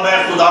 और मैं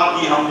खुदा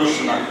की हमद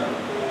सुना कर।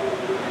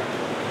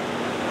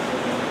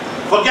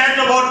 Forget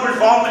about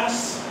performance.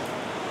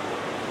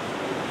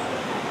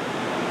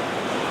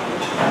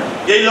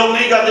 ये लोग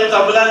नहीं कहते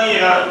तबला नहीं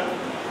है।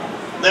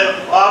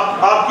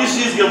 आप किस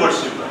चीज के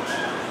वर्शिप है?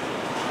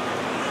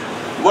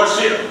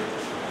 वर्शिप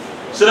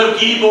सिर्फ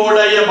कीबोर्ड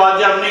है या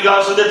बाजा अपनी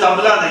गा सकते,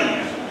 तबला नहीं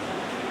है।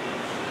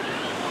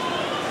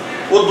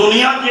 वो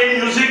दुनिया के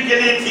म्यूजिक के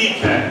लिए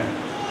ठीक है,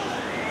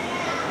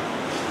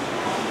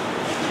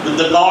 but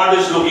the God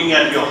is looking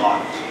at your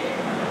heart.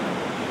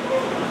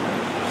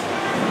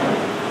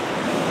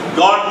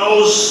 God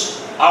knows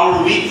our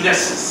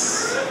weaknesses,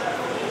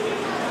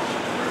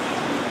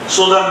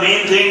 so the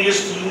main thing is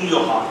clean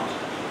your heart.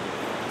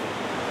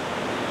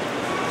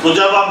 तो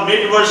जब आप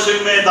मिड वर्शिप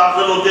में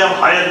दाखिल होते हैं,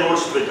 हम हायर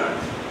नोट्स पे जाएं।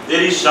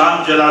 तेरी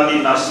शान जलाली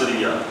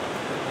नासरिया,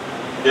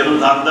 तेरू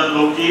धन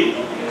लोकी।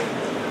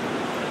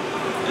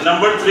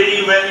 Number 3,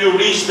 when you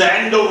reach the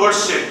end of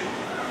worship,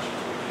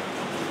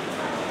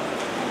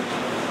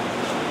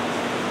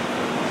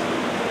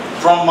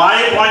 from my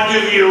point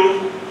of view,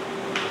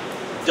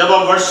 जब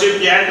आप वर्शिप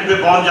के एंड पे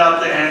पहुंच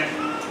जाते हैं,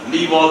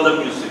 leave all the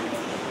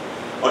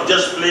music और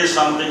just play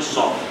something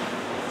soft,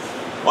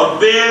 और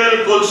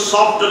बिल्कुल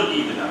सॉफ्टर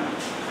गीत गाएं।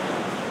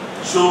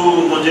 छू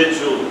मुझे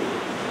छू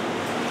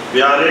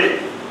प्यारे,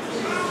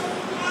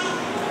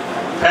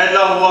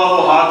 फैला हुआ वो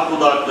हाथ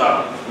खुदा का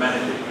मैंने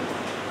देखा।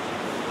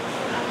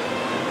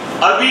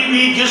 अभी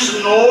भी जिस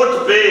नोट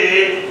पे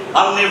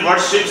हमने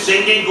वर्शिप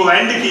सिंगिंग को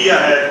एंड किया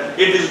है,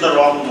 it is the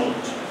wrong note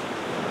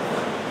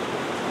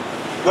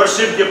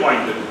worship के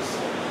पॉइंट ऑफ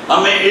व्यू।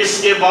 हमें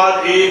इसके बाद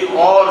एक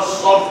और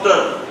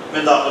सॉफ्टवेयर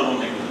में दाखिल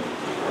होने की,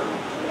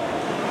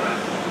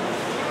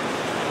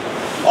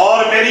 और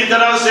मेरी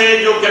तरह से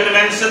जो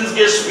कन्वेंशन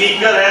के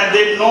स्पीकर हैं,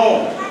 दे नो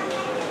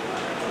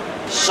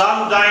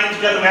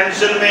समटाइम्स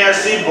कन्वेंशन में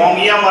ऐसी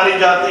भोंगियां मारी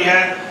जाती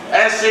हैं,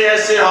 ऐसे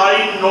ऐसे हाई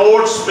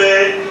नोट्स पे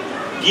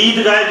गीत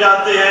गाए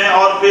जाते हैं,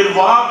 और फिर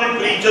वहां पे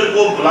प्रीचर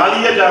को बुला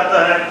लिया जाता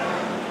है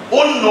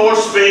उन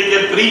नोट्स पे कि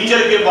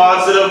प्रीचर के बाद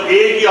सिर्फ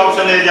एक ही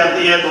ऑप्शन ले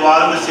जाती है,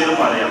 द्वार में सिर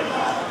मारे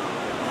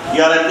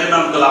यार रहते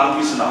मैं कलाम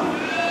की सुना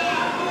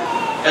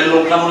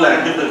लोगों को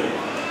लैके दे।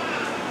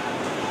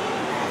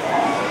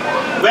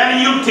 When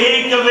you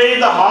take away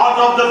the heart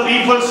of the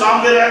people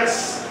somewhere else,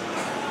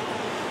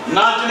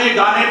 नाचने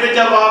गाने पे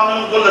जब आपने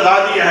उनको लगा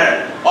दिया है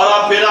और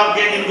आप फिर आप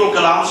कहेंगे इनको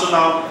कलाम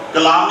सुनाओ,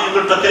 कलाम ने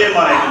इनको टकरे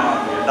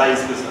मारेंगे डाइस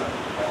के साथ।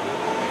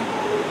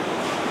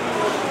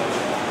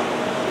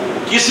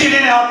 किसी ने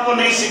आपको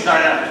नहीं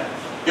सिखाया है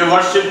कि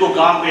वर्शिप को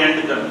काम पे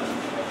एंड करना।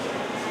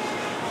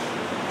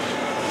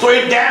 तो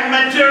इट डैम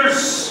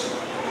मैटर्स,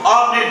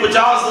 आपने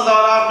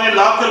 50,000 आपने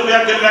लाख रुपया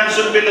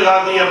कन्वेंशन पे लगा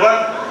दिया,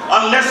 but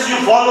unless you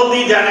follow the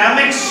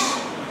dynamics,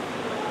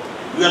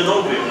 you are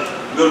nowhere.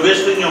 You are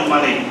wasting your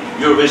money.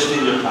 You are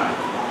wasting your time.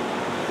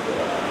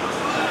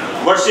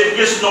 Worship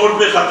किस नोट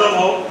पे खत्म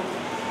हो?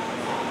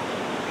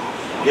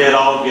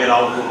 गहराव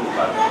को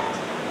पुकारे,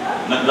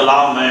 न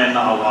कलाम है न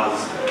आवाज,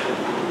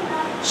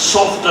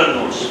 softer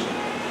notes.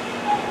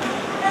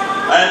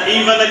 And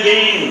even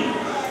again,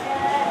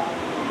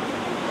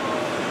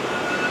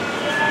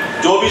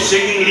 जो भी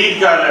सिंगिंग लीड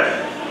कर रहा है,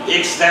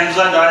 एक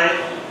स्टैंजा गाए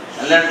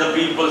and let the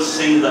people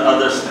sing the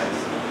other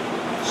stanza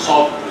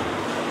softly.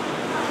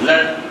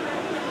 Let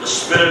the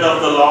Spirit of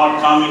the Lord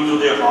come into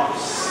their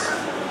hearts.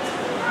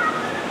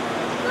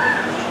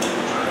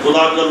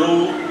 खुदा का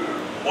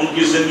रूह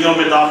उनकी जिंदगियों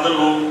में दाखिल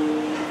हो,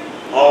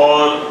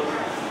 और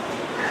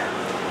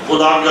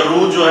खुदा का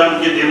रूह जो है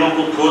उनके दिलों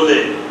को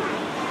खोले,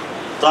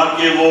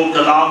 ताकि वो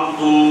कलाम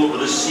को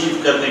रिसीव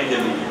करने के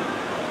लिए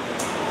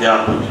तैयार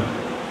हो जाए।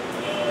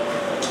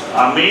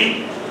 आमीन।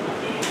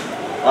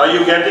 Are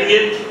you getting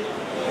it?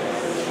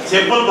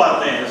 Simple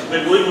बातें हैं, इसमें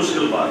कोई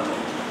मुश्किल बात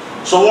नहीं।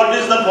 So what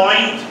is the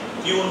point?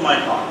 Tune my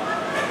heart.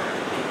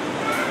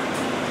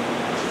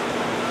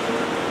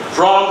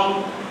 From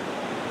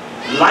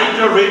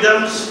lighter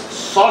rhythms,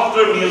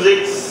 softer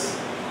musics,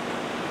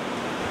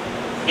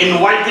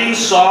 inviting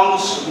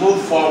songs move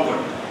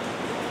forward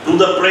to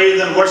the praise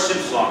and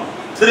worship song.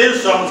 Thrill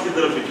songs की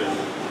तरफ चले।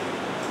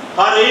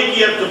 हर एक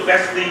की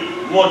कैपेसिटी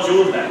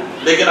मौजूद है,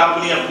 लेकिन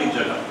अपनी अपनी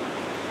जगह।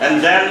 And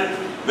then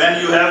when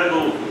you have to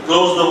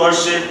close the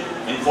worship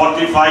in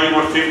 45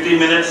 or 50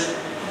 minutes,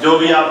 जो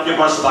भी आपके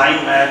पास टाइम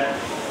है,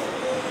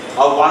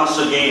 अब once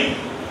again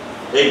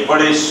एक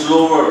बड़े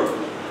slower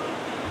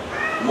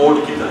मोड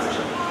की तरफ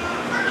चले।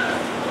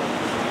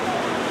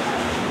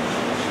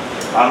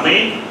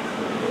 आमीन।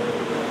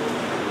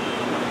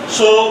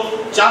 So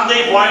चंद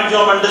एक पॉइंट जो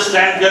हम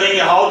अंडरस्टैंड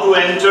करेंगे, how to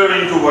enter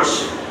into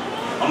worship।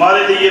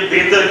 हमारे लिए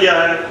बेहतर क्या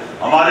है,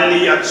 हमारे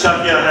लिए अच्छा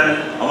क्या है,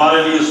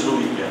 हमारे लिए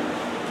जरूरी क्या है।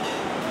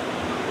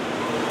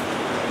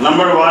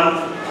 Number 1,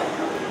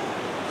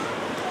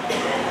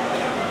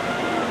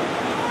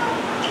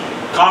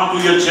 come to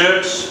your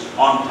church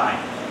on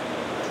time,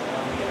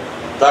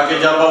 ताकि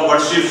जब आप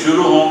वर्शिप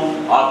शुरू हो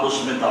आप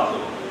उसमें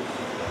दाखिल हो।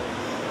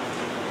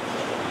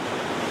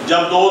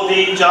 जब 2,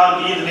 3, 4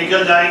 गीत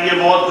निकल जाएंगे,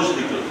 बहुत कुछ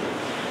निकल जाएगा।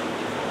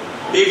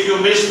 If you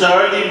miss the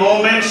early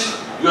moments,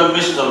 you have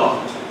missed a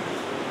lot.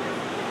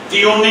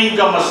 Tuning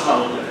का मसला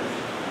हो जाए।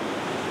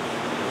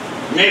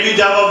 मे भी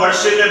जब आप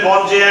वर्शिप में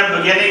पहुंचे हैं,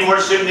 बिगिनिंग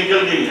वर्शिप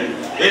निकल गई है,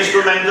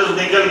 इंस्ट्रूमेंटल्स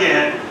निकल गए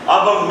हैं,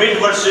 अब हम मिड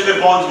वर्शिप में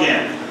पहुंच गए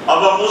हैं। अब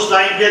हम उस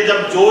टाइम पे जब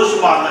जोश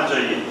मारना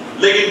चाहिए,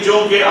 लेकिन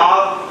क्योंकि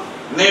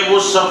आपने वो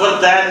सफर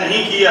तय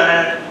नहीं किया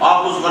है, आप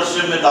उस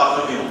वर्शिप में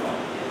दाखिल नहीं हो पाए।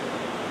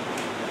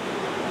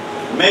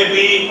 मे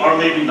बी और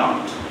may be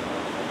not.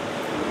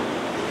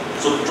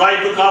 So try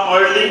to come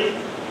early,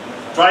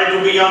 try to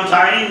be on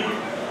time,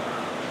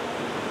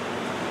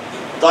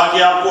 ताकि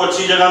आपको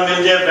अच्छी जगह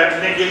मिल जाए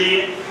बैठने के लिए।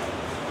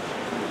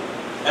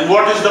 And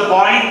what is the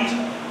point?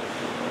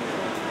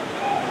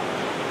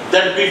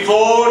 That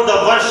before the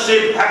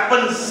worship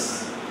happens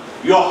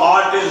your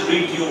heart is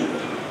रिट्यून्ड,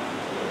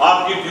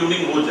 आपकी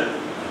ट्यूनिंग हो जाए।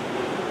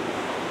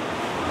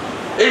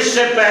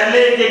 इससे पहले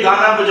कि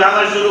गाना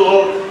बजाना शुरू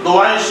हो,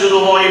 दुआएं शुरू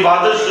हो,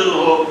 इबादत शुरू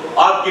हो,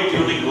 आपकी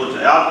ट्यूनिंग हो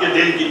जाए, आपके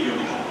दिल की tuning.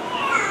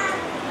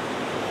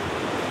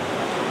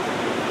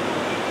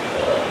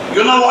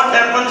 You know what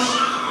happens?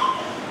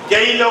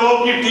 कई लोगों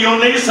की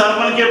ट्यूनिंग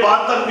सरमन के बाद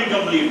तक भी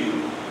कंप्लीट हुई,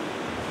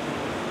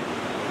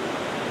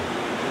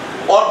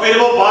 और फिर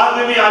वो बाद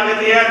में भी आगे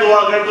दिया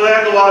दुआ कर दो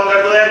है, दुआ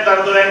कर दो है,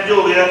 कर दो इंज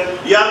हो गया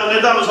यार,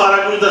 उन्हें तो सारा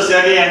कुछ दसिया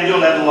कि इंज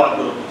होना है, दुआ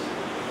करो।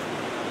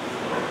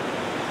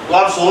 तो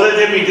आप सो रहे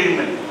थे मीटिंग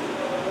में।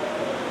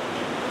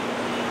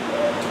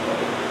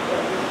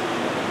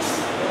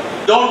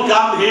 Don't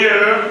come here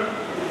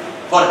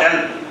for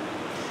help,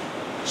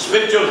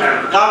 spiritual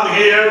help. Come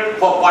here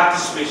for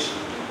participation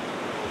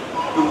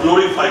to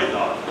glorify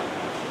God.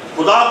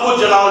 खुदा को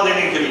जलाल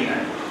देने के लिए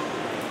है।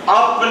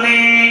 अपनी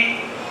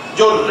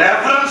जो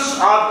रेफरेंस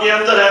आपके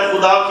अंदर है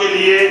खुदा के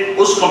लिए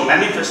उसको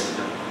मैनिफेस्ट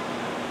करें,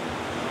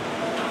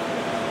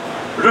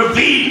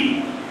 reveal,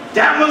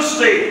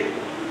 demonstrate,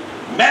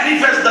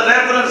 manifest the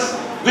reference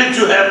which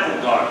you have for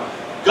God.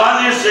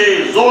 गाने से,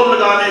 जोर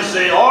लगाने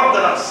से और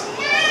तरह से।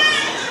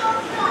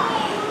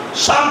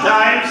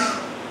 Sometimes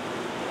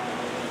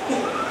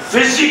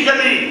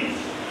physically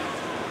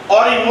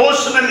और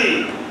इमोशनली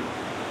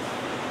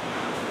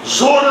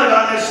जोर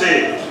लगाने से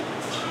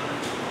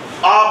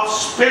आप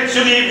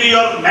स्पिरिचुअली भी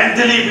और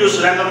मेंटली भी उस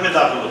रैंडम में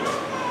दाखिल होते हैं।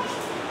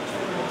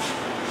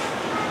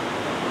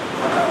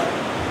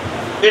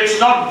 It's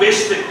not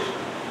basic.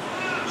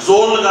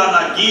 जोर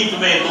लगाना गीत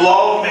में,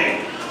 दुआओं में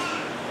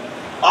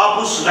आप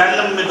उस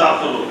रैंडम में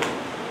दाखिल हो।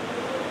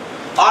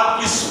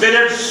 आपकी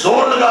स्पिरिट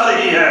जोर लगा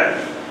रही है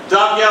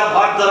ताकि आप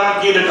हर तरह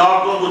की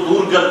रुकावटों को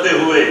दूर करते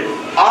हुए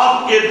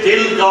आपके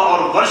दिल का और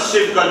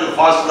वर्शिप का जो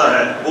फासला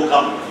है वो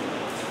कम।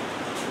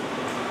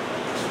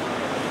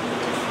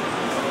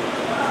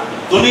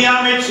 दुनिया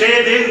में 6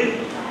 दिन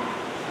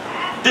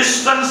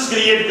डिस्टेंस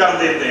क्रिएट कर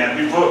देते हैं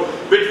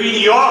between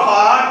your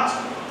heart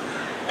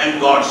and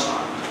God's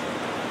heart.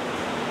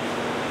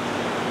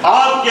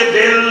 आपके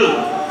दिल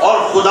और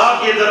खुदा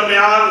के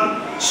दरमियान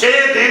 6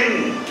 दिन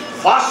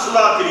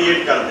फासला क्रिएट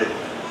कर देते हैं।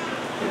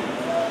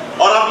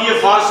 और अब ये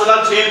फासला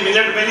 6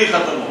 मिनट में नहीं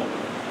खत्म हो।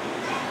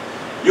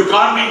 You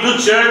can't be to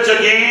church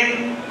again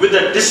with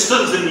a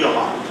distance in your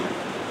heart.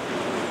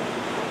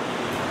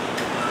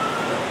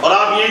 और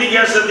आप ये नहीं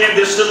कह सकते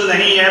डिस्टेंस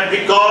नहीं है,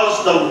 because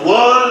the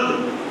world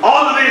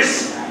always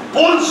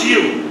pulls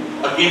you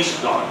against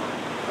God.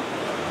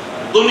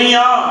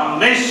 दुनिया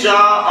हमेशा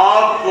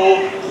आपको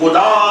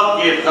खुदा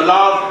के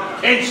खिलाफ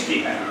खींचती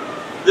है।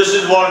 This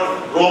is what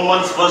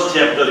Romans 1st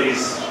chapter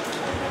is.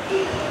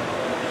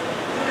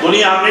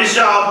 दुनिया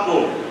हमेशा आपको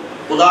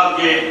खुदा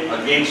के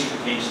अगेंस्ट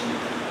खींचती है।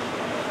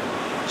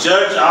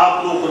 चर्च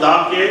आपको खुदा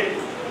के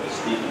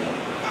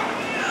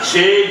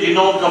 6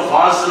 दिनों का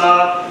फासला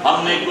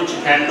हमने कुछ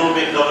घंटों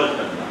में कवर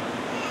करना।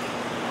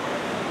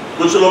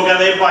 कुछ लोग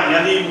कहते हैं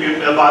भाइयों की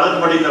इबादत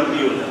बड़ी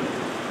लंबी हो जाती,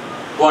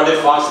 थोड़े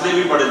फासले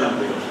भी बड़े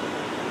लंबे हो जाते,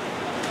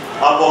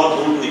 आप बहुत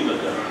दूर निकल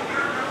जाते।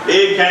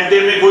 1 घंटे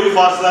में कोई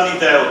फासला नहीं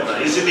तय होता।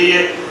 इसलिए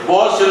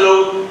बहुत से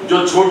लोग जो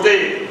छोटे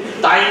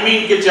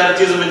टाइमिंग के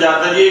चर्चेज में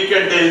जाते हैं 1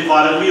 घंटे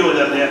फारग भी हो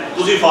जाते हैं।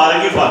 तुसी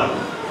फारग ही फारग,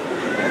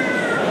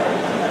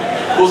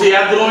 तुसी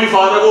इधरों भी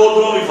फारग हो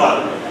उधरों भी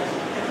फारग।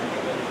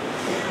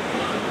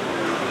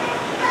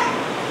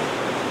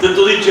 तो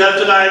तुसी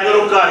चर्च ना आया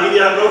करो, घर ही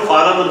रहा करो,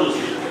 फारग हो,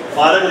 तुसी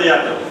फारग रहा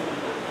करो।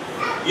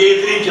 ये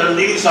इतनी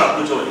जल्दी नहीं सब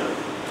कुछ हो जाता।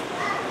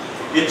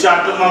 ये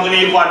चट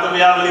मंगनी पट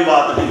ब्याह वाली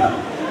बात नहीं।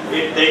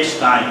 It takes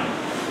time.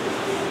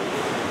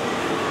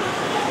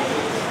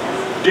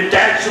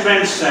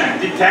 डिटैचमेंट्स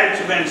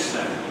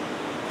हैं,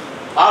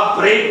 आप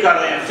ब्रेक कर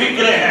रहे हैं,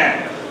 फिक्रें हैं,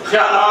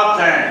 ख्यालात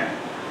हैं,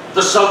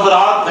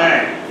 तसव्वुरात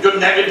हैं जो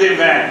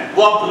नेगेटिव हैं,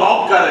 वो आप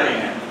ब्लॉक कर रहे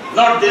हैं।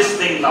 Not this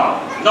thing now,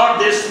 not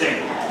this thing,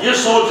 ये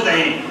सोच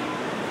नहीं।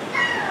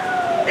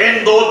 इन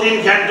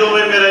 2-3 घंटों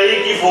में मेरा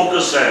एक ही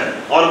फोकस है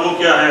और वो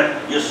क्या है?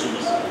 यीशु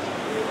मसीह।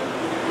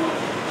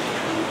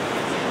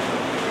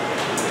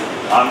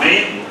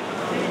 आमीन।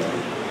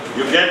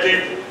 You get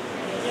it?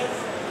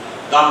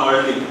 Come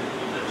early.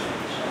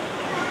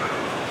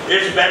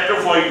 It's better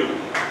for you.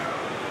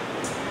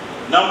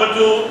 Number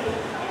 2,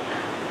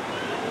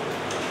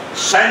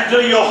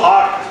 center your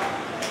heart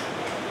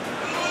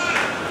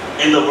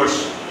in the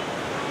worship.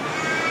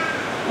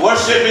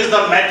 Worship is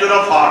the matter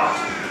of heart.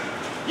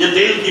 ये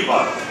दिल की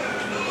बात।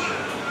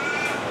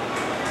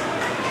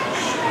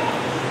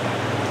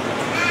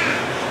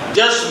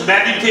 Just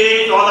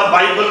meditate on a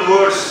Bible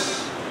verse.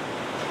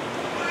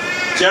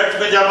 Church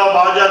में जब आप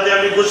आ जाते हैं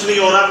अभी कुछ नहीं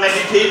हो रहा,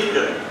 मेडिटेट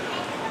करें,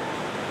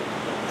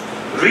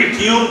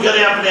 रिट्यून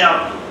करें अपने आप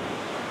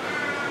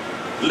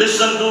को,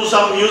 लिसन टू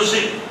सम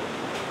म्यूजिक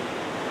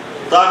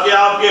ताकि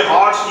आपके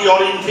हार्ट्स की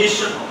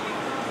ओरिएंटेशन हो।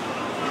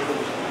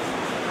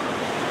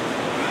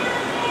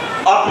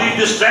 अपनी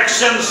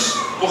डिस्ट्रैक्शंस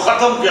को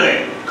खत्म करें।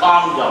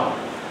 Calm down,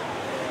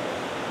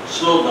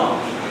 slow down,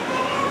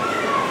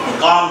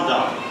 calm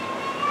down.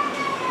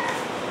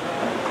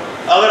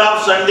 अगर आप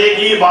संडे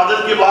की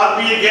इबादत के बाद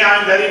भी ये कहें I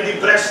am very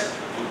depressed,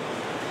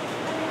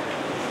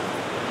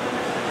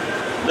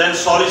 then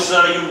sorry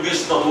sir, you miss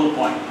the whole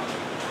point.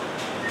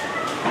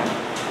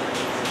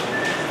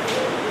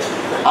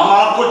 हम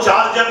आपको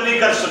चार्ज अप नहीं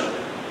कर सकते,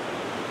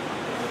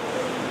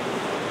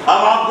 हम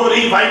आपको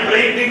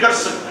रिवाइब्रेट नहीं कर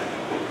सकते।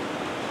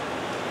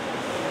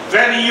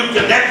 When you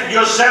connect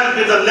yourself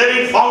with the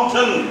living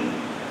fountain,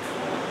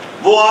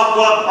 वो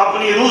आपको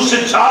अपनी रूह से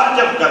चार्ज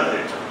अप कर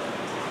देगा,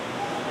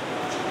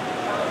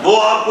 वो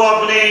आपको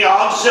अपने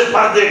आप से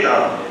भर देगा।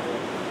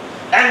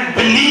 And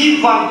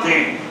believe one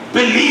thing,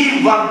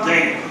 believe one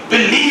thing,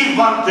 believe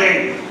one thing,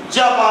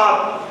 जब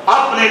आप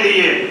अपने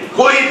लिए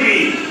कोई भी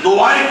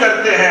दुआएं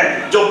करते हैं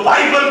जो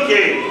बाइबल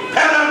के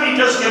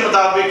पैरामीटर्स के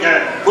मुताबिक है,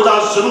 खुदा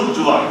जरूर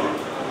जवाब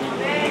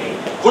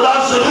देगा। खुदा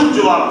जरूर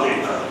जवाब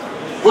देगा,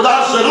 खुदा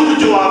जरूर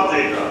जवाब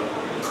देगा।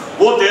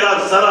 वो तेरा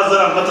जरा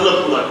जरा मतलब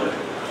पूरा करे।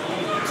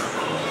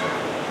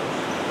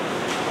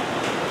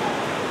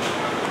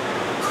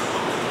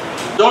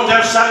 Don't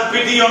have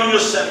self-pity on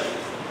yourself.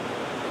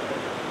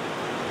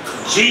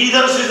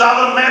 Jesus is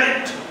our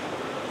merit.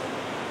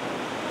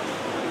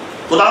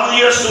 खुदावंद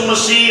यीशु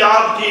मसीह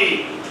आपकी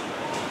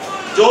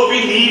जो भी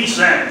नीड्स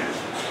हैं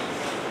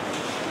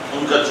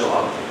उनका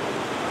जवाब दे।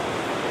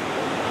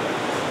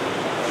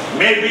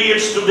 Maybe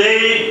it's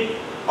today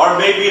or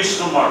maybe it's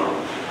tomorrow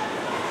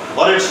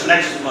or it's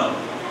next month.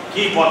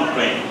 Keep on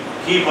praying,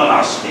 keep on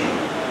asking,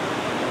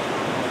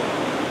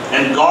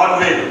 and God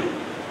will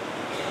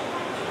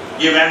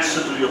give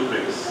answer to your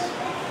prayers.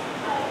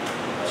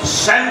 So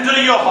center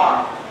your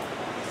heart,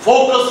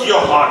 focus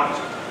your heart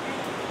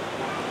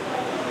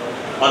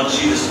on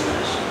Jesus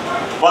Christ.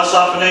 बस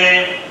अपने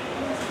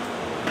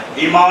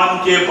ईमान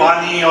के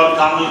पानी और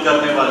कामिल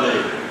करने वाले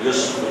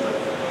यीशु।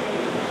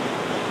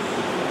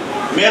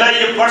 मेरा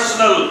ये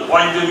personal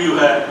point of view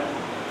है।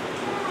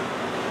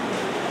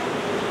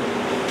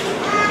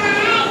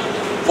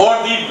 फॉर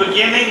द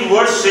बिगिनिंग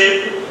वर्शिप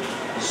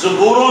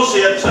ज़बूरों से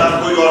अच्छा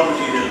कोई और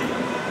मटीरियल नहीं।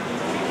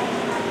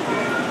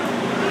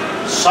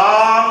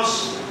 Psalms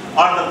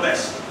are the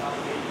best.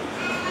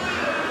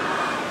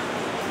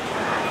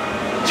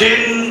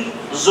 जिन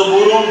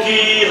ज़बूरों की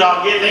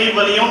रागे नहीं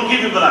बनी उनकी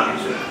भी बनानी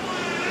चाहिए।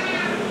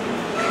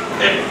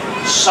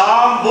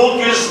 Psalm book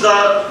is the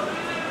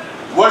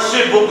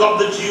worship book of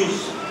the Jews.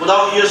 खुदा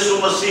यीशु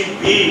मसीह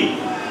भी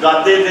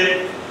गाते थे,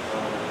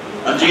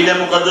 अंजील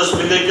मुकद्दस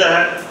में लिखा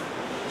है।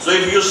 So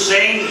if you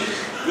sing,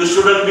 you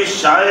shouldn't be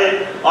shy.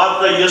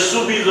 आपका यीशु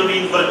भी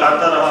जमीन पर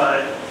गाता रहा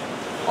है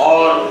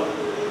और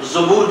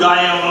ज़बूर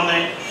गाए उन्होंने।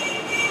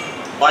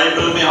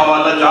 बाइबल में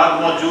हवाला जात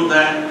मौजूद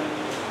हैं।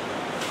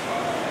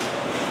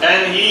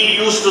 And he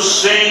used to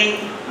sing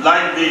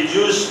like the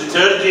Jewish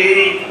liturgy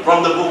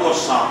from the book of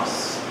Psalms.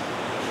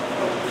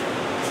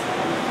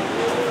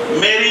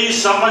 मेरी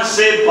समझ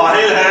से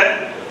बाहर है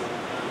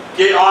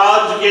कि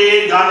आज के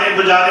गाने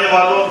बजाने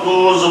वालों को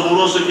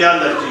ज़बूरों से क्या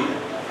एलर्जी है,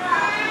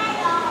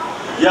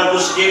 या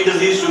कुछ स्किन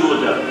डिजीज शुरू हो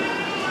जाती है,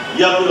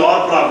 या कोई और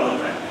प्रॉब्लम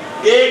है।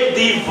 एक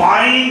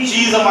डिवाइन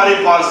चीज हमारे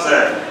पास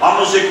है, हम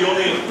उसे क्यों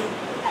नहीं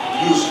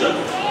यूज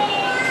करते?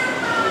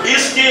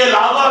 इसके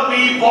अलावा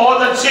भी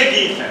बहुत अच्छे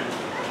गीत हैं,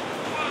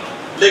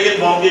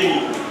 लेकिन भोंगे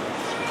गीत।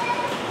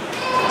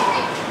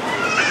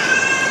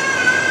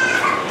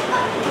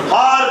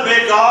 हर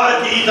बेकार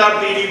गीत आप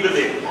टीवी पे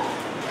देखते हैं।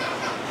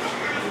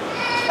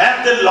 Have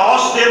they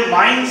lost their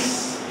minds?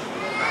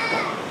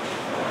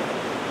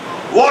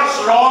 What's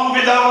wrong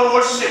with our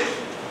worship?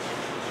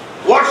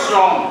 What's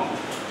wrong?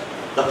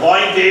 The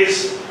point is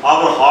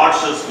our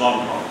hearts has gone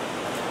wrong.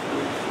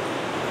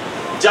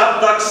 जब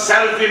तक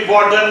सेल्फ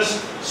इंपॉर्टेंस,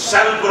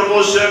 सेल्फ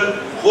प्रमोशन,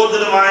 खुद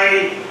नुमाई,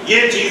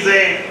 ये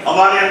चीजें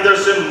हमारे अंदर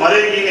से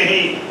मरेगी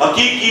नहीं,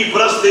 हकीकी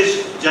परस्तिश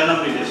जन्म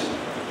नहीं ले सकती।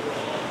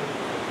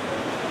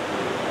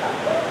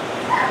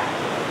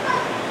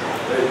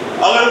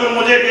 अगर कोई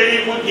मुझे कहे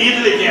कोई गीत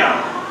लिखे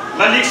आप,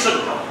 मैं लिख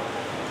सकता हूँ।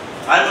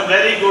 I am a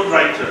very good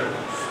writer.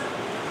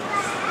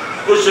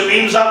 कुछ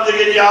शमीम साहब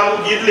देखे जी आप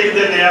गीत लिख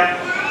देते हैं,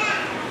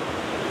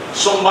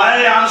 so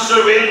my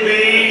answer will be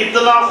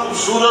इतना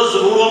खूबसूरत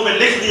ज़बूरों में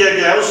लिख दिया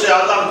गया है, उससे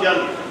आला हम क्या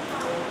लिखें?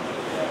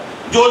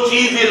 जो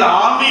चीज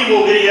इल्हामी हो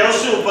गई है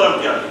उससे ऊपर हम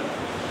क्या लिखें?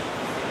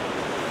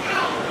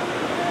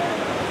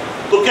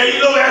 तो कई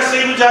लोग ऐसे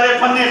ही बेचारे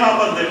फन्ने खां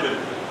बनते फिर,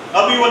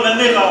 अभी वो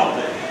नन्हे खां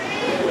होते हैं।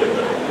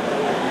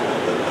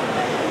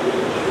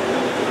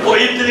 तो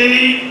इतनी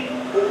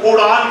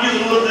उड़ान की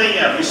जरूरत नहीं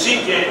है, अभी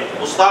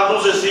सीखें, उस्तादों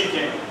से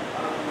सीखें।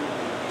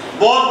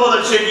 बहुत बहुत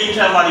अच्छे गीत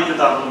हैं हमारी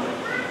किताबों में।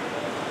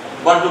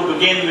 But to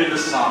begin with the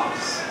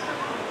songs,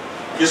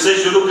 किससे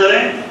शुरू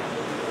करें?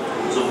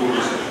 ज़बूर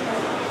से।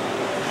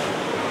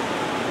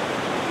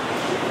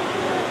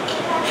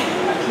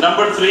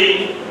 Number 3,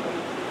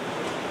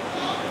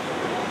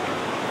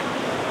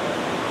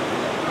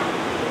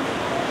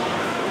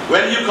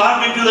 when you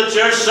come into the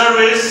church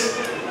service,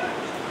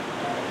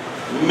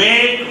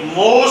 make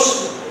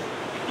most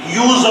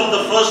use of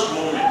the first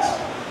moments.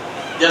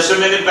 जैसे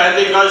मैंने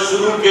पहले कहा,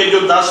 शुरू के जो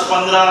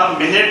 10-15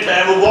 मिनट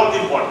हैं वो बहुत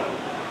इंपॉर्टेंट।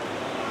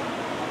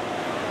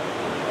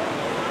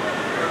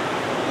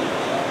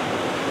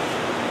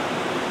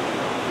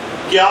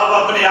 कि आप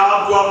अपने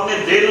आप को, अपने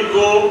दिल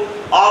को,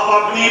 आप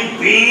अपनी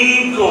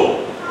बीइंग को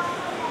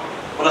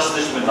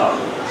परस्तिश में डाल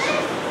दो।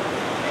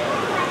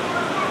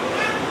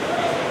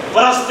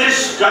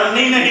 परस्तिश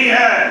करनी नहीं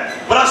है,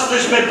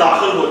 परस्तिश में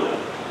दाखिल हो जाए।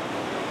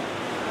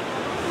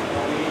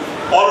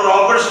 और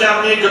रॉबर्ट्स ने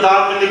अपनी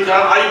किताब में लिखा,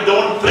 I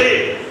don't pray,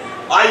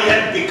 I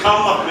have become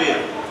a prayer.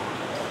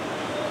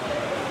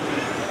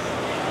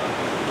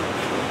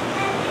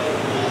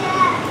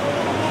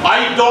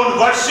 I don't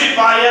worship,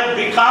 I have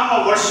become a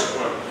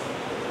worshipper,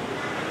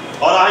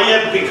 और आई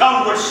हैव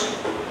बिकम वर्शिप।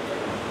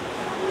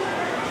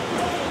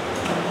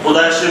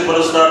 खुदा से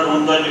परस्तार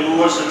ढूंढता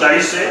जरूर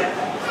सच्चाई से।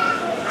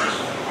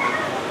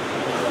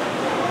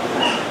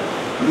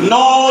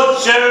 No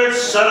church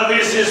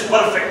service is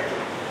perfect.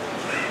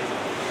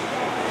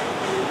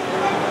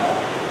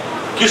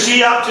 किसी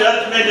आप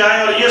चर्च में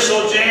जाएं और ये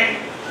सोचें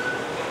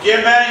कि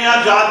मैं यहाँ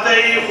जाते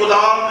ही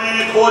खुदा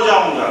में खो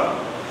जाऊंगा,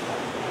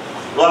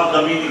 तो आप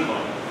कभी नहीं खोएंगे।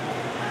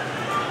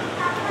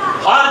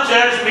 हर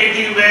चर्च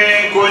मीटिंग में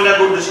कोई ना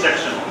कोई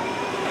डिस्ट्रैक्शन हो,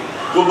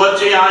 कोई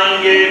बच्चे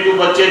आएंगे, कोई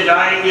बच्चे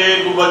जाएंगे,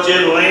 कोई बच्चे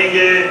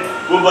रोएंगे,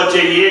 कोई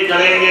बच्चे ये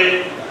करेंगे,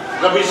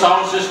 कभी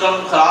साउंड सिस्टम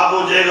खराब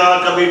हो जाएगा,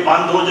 कभी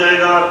बंद हो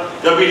जाएगा,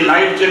 कभी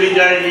लाइट चली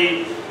जाएगी,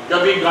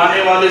 कभी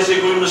गाने वाले से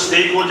कोई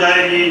मिस्टेक हो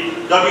जाएगी,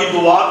 कभी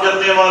दुआ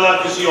करने वाला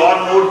किसी और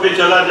मोड पे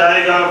चला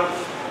जाएगा,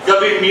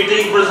 कभी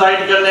मीटिंग प्रिसाइड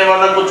करने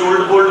वाला कुछ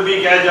उल्ट पुल्ट भी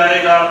कह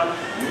जाएगा।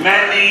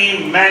 many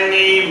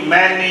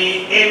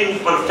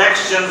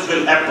imperfections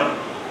will happen।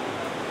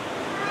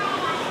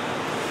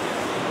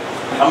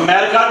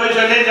 America पे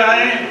चले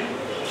जाएं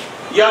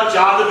या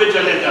चांद पे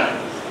चले जाएं,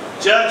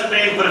 चर्च में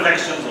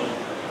इम्परफेक्शंस हो।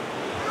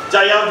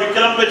 चाहे आप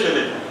विक्रम पे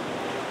चले जाएं,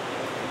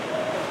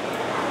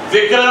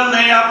 विक्रम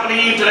ने अपनी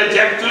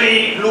ट्रैजेक्टरी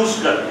लूज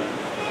कर दी,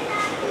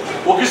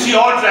 वो किसी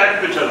और ट्रैक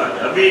पे चला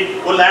गया, अभी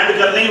वो लैंड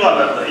करने ही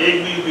वाला था, एक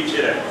मील पीछे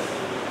रह गया।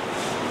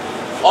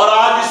 और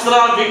आज इस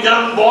तरह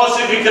विक्रम, बहुत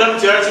से विक्रम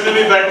चर्च में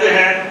भी बैठे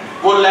हैं,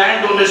 वो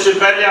लैंड होने से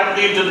पहले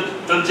अपनी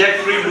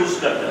ट्रैजेक्टरी लूज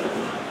कर देते।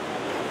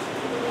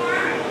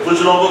 कुछ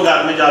लोगों को घर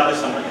में जाके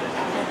समझ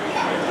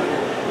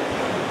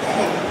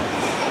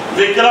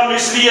विक्रम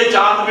इसलिए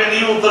चांद पे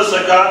नहीं उतर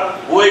सका,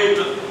 वो एक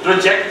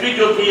ट्रैजेक्टरी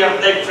जो थी,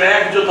 अपना एक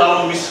ट्रैक जो था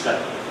वो मिस कर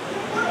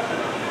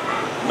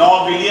 9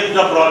 बिलियन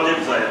का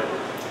प्रोजेक्ट था।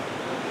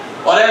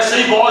 और ऐसे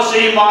ही बहुत से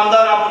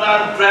ईमानदार अपना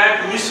ट्रैक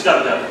मिस कर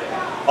जाते हैं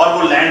और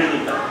वो लैंड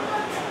नहीं करते।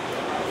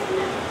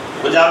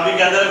 पंजाबी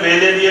के अंदर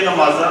वेले दिए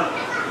नमाजा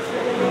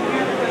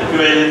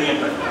वेले दिए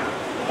पढ़ते,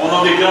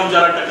 उन्होंने विक्रम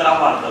जरा टकरा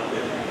मार देते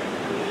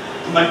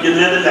मैं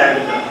कितने दे लैंड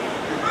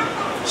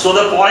कर। So the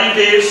point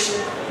is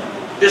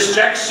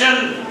distraction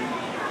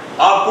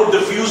आपको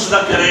डिफ्यूज ना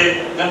करे,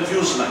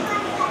 कंफ्यूज ना करे।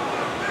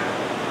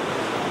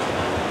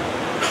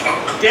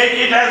 Take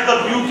it as the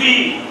beauty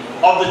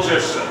of the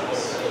church service.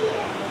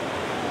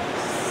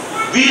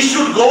 We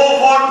should go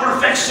for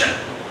perfection.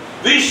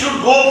 We should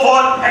go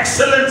for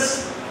excellence.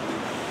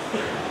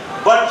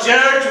 But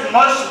church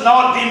must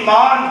not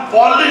demand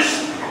polished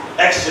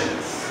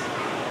excellence.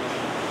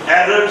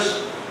 Errors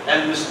and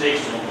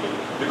mistakes only,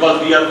 because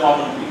we are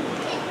common people.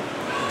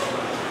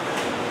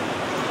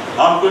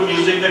 हम कोई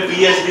music में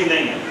PhD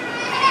नहीं है,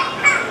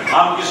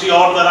 हम किसी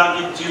और तरह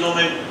की चीजों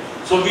में,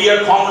 so we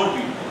are common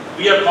people.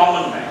 We are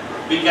common men.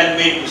 We can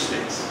make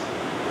mistakes.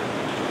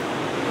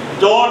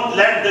 Don't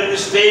let the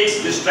mistakes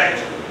distract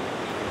you.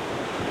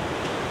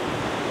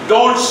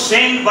 Don't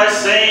sing by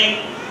saying,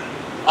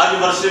 आज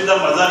वर्शिप का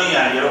मजा नहीं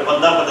आया यार,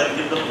 बंदा पता नहीं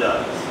किधर जा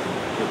रहा है,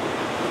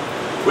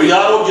 वो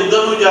यार वो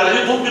किधर नहीं जा रहा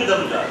है, तू किधर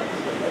जा रहा है,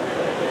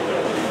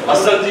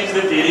 असल चीज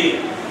तो तेरी है,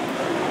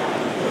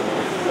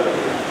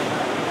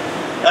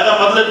 ऐसा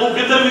मतलब तू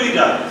किधर भी नहीं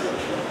जा रहा।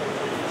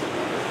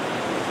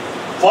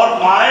 For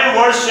my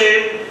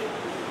worship,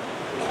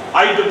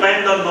 I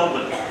depend on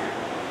nobody.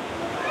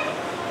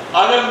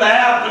 अगर मैं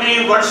अपनी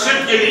वर्शिप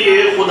के लिए,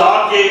 खुदा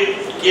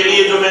के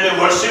लिए जो मैंने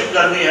वर्शिप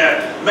करनी है,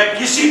 मैं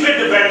किसी पे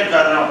डिपेंड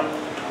कर रहा हूं,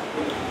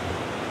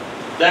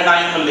 then I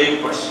am a lame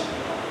person.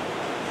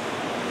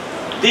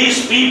 These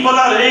people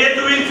are here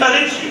to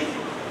encourage you,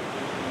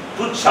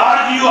 to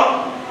charge you up,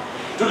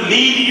 to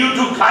lead you,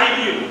 to guide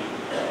you,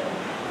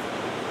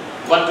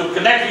 but to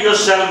connect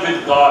yourself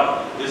with God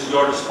is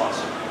your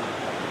responsibility.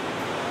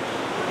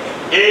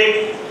 एक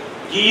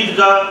गीत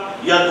का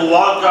या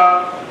दुआ का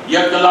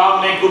या कलाम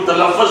में कोई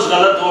तलफ़्फ़ुज़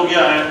गलत हो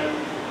गया है,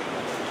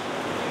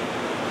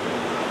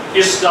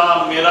 इसका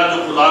मेरा जो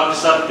खुदा के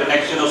साथ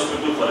कनेक्शन है उसमें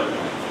कोई फर्क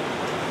नहीं।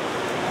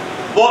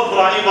 बहुत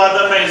पुरानी बात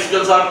है, मैं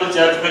इसकल साहब के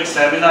चर्च में एक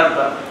सेमिनार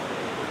था,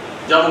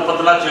 जब वो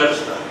पतला चर्च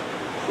था,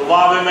 तो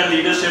वहाँ पे मैं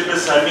लीडरशिप पे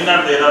सेमिनार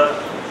दे रहा था,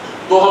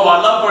 तो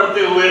हवाला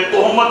पढ़ते हुए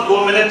तोहमत को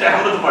मैंने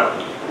तहमत पढ़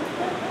दी।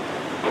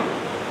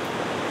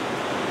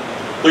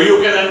 तो यू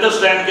कैन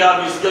अंडरस्टैंड कि आप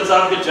इसकल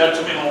साहब के चर्च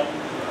में हो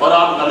और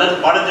आप गलत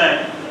पढ़ जाएं,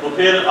 तो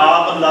फिर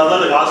आप अंदाजा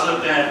लगा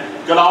सकते हैं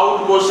क्राउड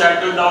को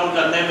सेटल डाउन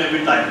करने में भी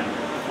time,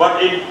 but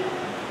it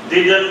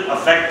didn't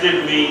affected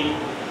me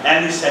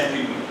any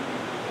centimetre.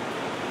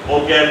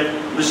 Okay,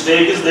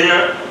 mistake is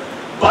there,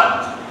 but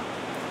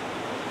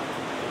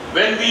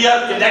when we are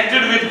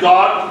connected with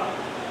God,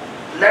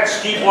 let's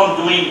keep on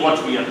doing what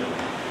we are doing.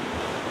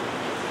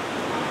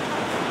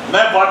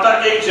 मैं बाटा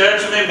के एक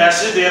चर्च में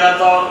message दे रहा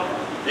था,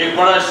 एक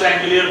बड़ा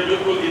शैंगलियर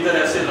बिल्कुल इधर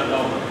ऐसे लगा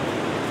हुआ,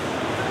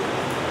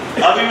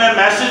 अभी मैं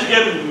मैसेज के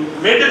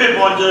मिड में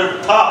पहुंच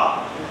था,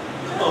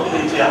 तो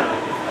नीचे आ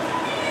गई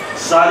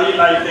सारी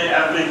लाइटें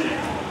एवरेज।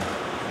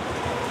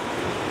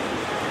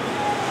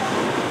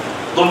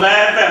 तो मैं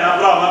भैन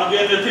भरावां नूं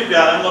कहंदे थे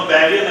प्यारे में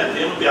पै गए ने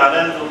थे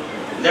प्यारे तो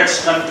let's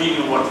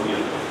continue what we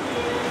are.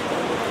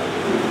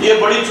 ये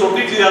बड़ी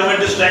छोटी चीज, हमें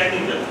डिस्ट्रैक्ट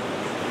नहीं करना,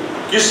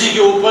 किसी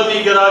के ऊपर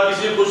नहीं गिरा,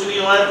 किसी कुछ नहीं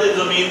हुआ, तो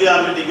जमीन दे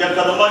आके डिग्गा,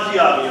 कदमां च ही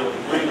आ गए हो,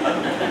 कोई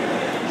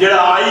जेड़ा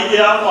आ ही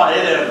गया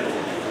माहिर है,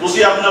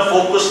 तुसीं अपना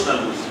फोकस ना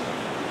loose.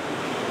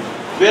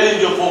 Where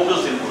is your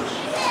focus in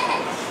worship?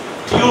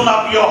 Tune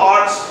up your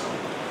hearts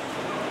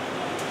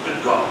with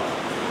God.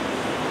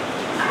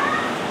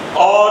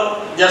 और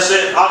जैसे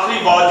आखिरी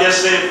बात,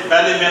 जैसे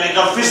पहले मैंने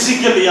कहा,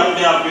 फिजिकली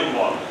अपने आप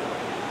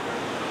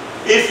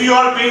involve. If you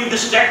are being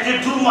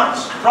distracted too much,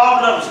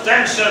 problems,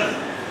 tension,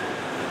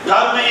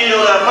 घर में ये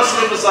हो रहा है,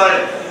 मसले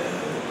मसाइल,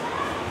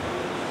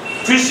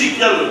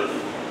 फिजिकल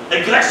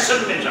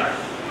एग्रेशन में जाए,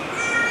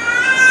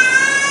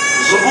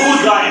 ज़बूर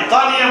गाएं,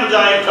 तालियां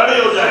बजाएं, खड़े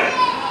हो जाएं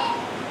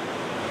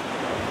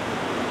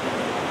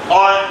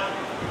और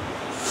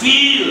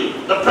feel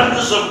the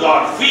presence of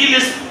God, feel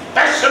it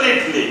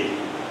passionately।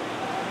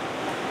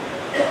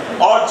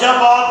 और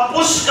जब आप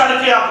पुश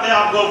करके अपने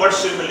आप को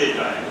वर्शिप में ले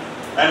जाएं,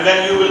 and when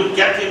you will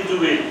get into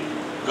it,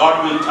 God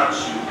will touch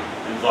you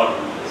and God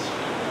will bless you।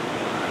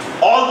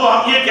 Although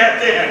हम ये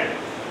कहते हैं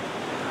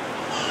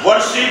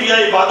वर्शिप या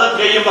इबादत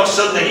का ये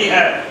मकसद नहीं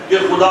है कि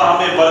खुदा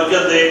हमें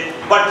बरकत दे,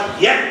 but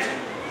yet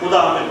खुदा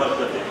हमें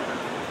बरकत देता है।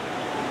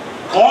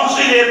 कौन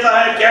सी देता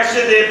है, कैसे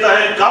देता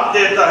है, कब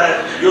देता है,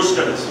 ये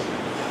उसका डिसीजन।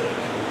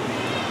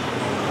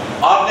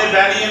 आपने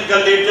बैनियन का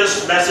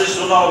लेटेस्ट मैसेज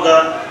सुना होगा।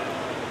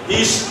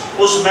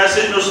 उस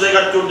मैसेज में उसने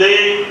कहा, today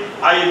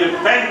I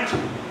repent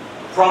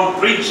from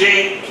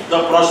preaching the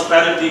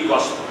prosperity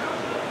gospel.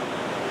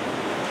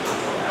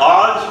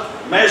 आज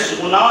मैं इस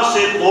गुनाह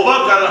से तौबा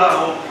कर रहा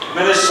हूं।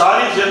 मैंने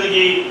सारी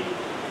जिंदगी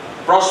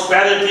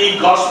प्रॉस्पेरिटी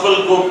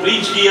गॉस्पेल को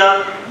प्रीच किया,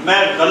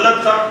 मैं गलत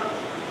था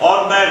और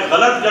मैं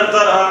गलत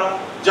करता रहा।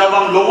 जब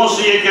हम लोगों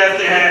से ये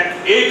कहते हैं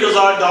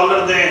 $1000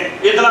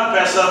 दें, इतना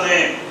पैसा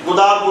दें,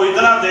 खुदा को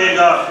इतना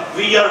देगा,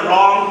 we are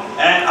wrong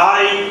and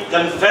I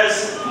confess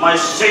my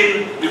sin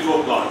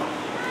before God।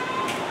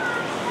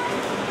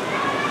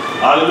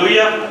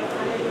 Hallelujah।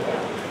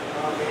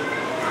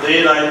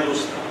 देर आए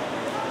दोस्त।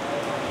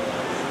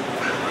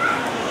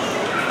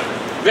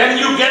 When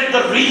you get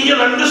the real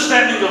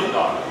understanding of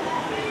God,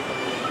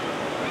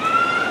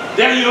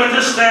 then you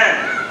understand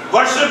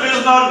worship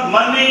is not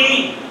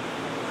money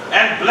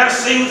and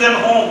blessings and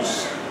homes,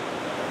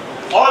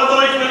 although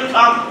it will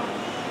come।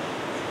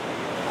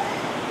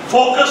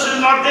 Focus is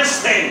not this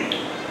thing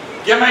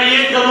कि मैं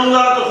ये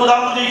करूंगा तो खुदा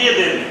मुझे ये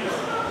दे दे,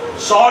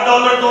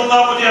 $100 दूंगा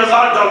मुझे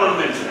 $1000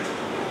 मिल जाए।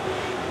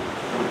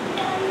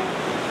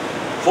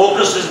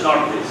 Focus is not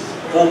this,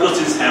 focus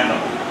is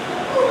Hymnal,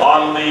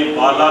 आलमे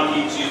बाला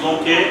की चीजों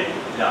के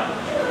ध्यान।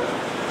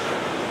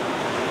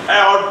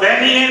 और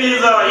Benjamin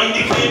is an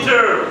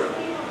indicator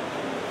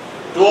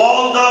to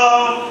all the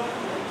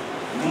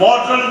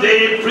modern day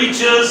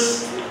preachers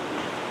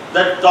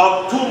that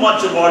talk too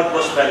much about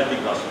prosperity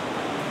gospel।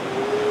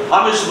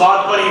 हम इस बात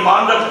पर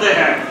ईमान रखते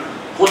हैं,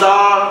 खुदा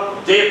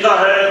देता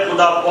है,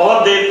 खुदा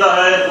बहुत देता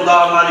है, खुदा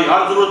हमारी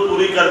हर जरूरत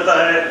पूरी करता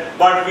है,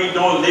 but we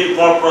don't live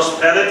for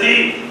prosperity,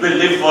 we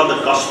live for the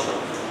gospel।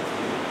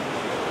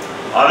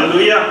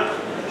 Hallelujah.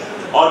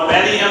 और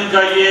बेनियम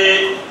का ये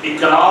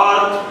इकरार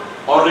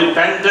और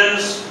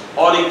रिपेंटेंस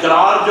और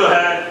इकरार जो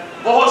है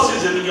बहुत सी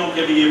जिंदगियों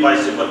के लिए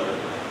बाइस बरकत।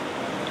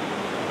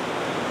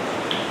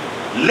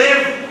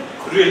 Live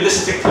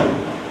realistically।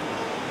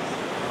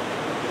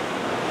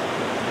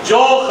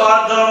 जो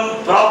खादम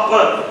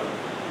प्रॉपर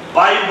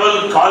बाइबल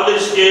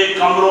कॉलेज के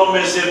कमरों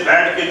में से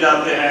बैठ के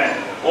जाते हैं,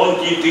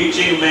 उनकी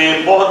टीचिंग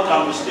में बहुत कम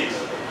mistakes.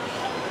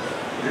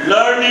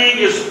 Learning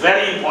is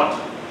very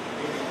important,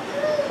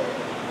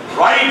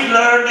 right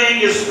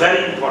learning is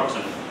very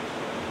important.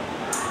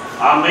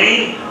 आमीन।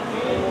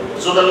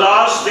 So the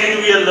last thing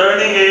we are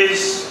learning is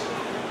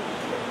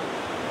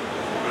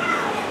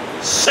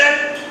set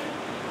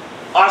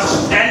a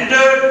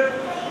standard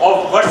of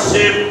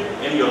worship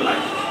in your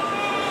life।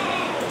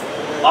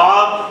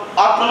 आप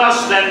अपना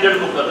स्टैंडर्ड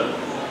मुकर्रर।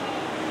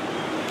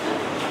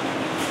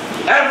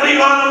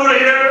 Everyone over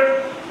here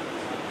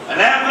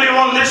and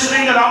everyone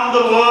listening around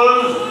the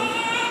world,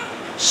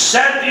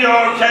 set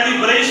your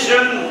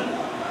calibration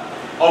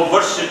of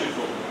worship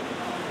before।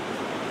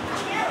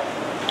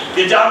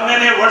 कि जब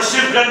मैंने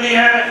worship करनी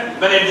है,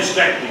 मैंने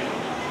distract नहीं,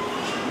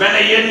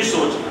 मैंने ये नहीं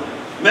सोचना,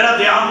 मेरा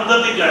ध्यान उधर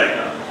नहीं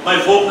जाएगा। My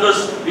focus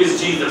is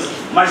Jesus.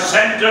 My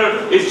center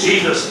is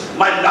Jesus.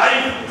 My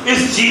life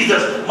is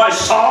Jesus. My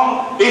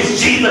song is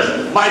Jesus.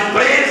 My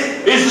praise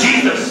is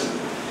Jesus।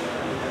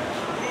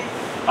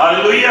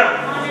 Hallelujah।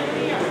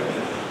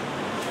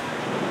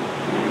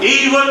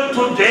 Even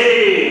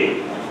today,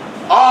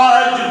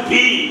 आज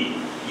भी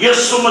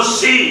यीशु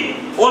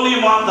मसीह उन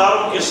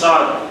ईमानदारों के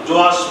साथ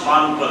जो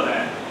आसमान पर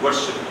हैं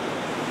worship.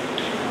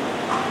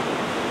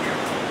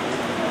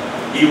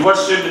 He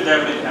worshipped with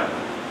them in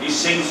heaven. He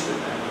sings with them।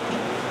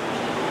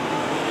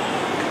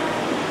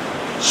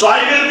 So I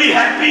will be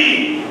happy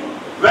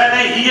when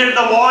I hear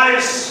the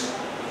voice,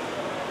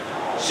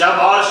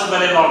 शाबाश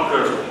मेरे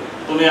नौकर,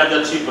 तूने आज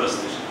अच्छी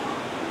प्रस्तुति,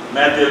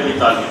 मैं तेरे लिए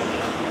तालियां।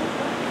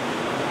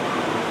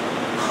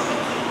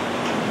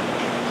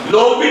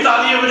 लोग भी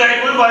तालियां बजाएं,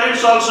 कोई बात,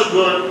 it's also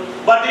good,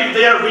 but if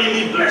they are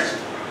really blessed,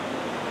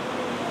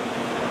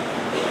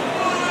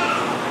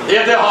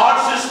 if their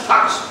hearts is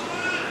touched।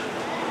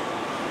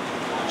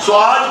 So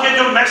आज के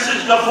जो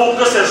मैसेज का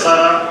फोकस है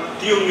सारा,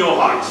 tune your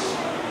hearts।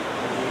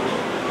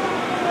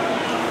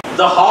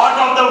 The heart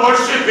of the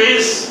worship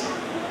is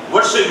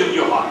worship with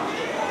your heart।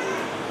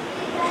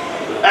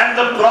 And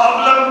the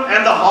problem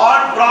and the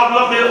heart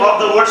problem of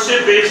the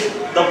worship is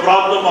the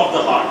problem of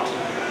the heart.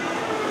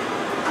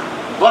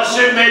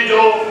 Worship में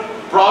जो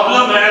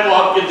problem है वो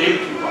आपके दिल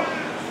की बात,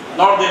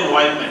 not the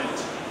environment.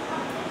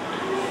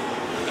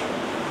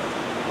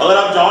 अगर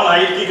आप जॉन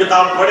हाइट की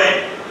किताब पढ़ें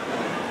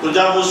तो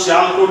जब वो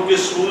सियालकोट के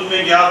स्कूल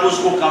में गया तो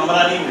उसको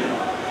कमरा नहीं मिला,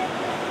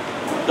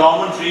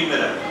 डॉर्मेटरी में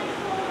रहा,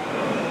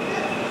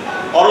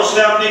 और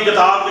उसने अपनी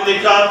किताब में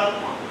लिखा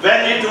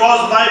when it was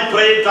my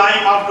prayer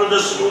time after the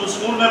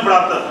school में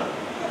पढ़ाता था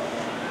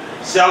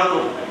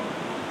सियालकोट में,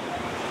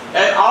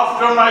 and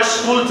after my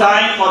school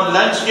time और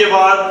लंच के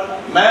बाद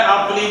मैं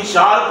अपनी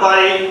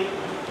चारपाई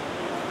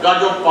का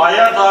जो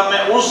पाया था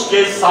मैं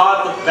उसके साथ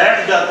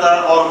बैठ जाता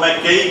और मैं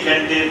कई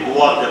घंटे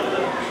दुआ करता।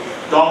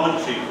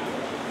 डॉर्मेटरी,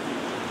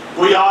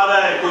 कोई आ रहा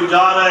है, कोई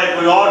जा रहा है,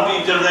 कोई और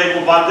टीचर है,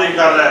 कोई बातें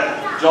कर रहा है,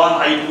 जॉन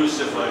हाइट को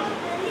इससे फर्क,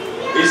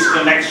 इस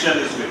connection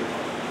is with,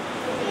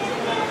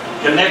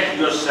 connect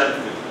yourself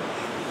with,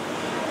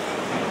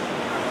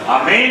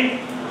 आमीन।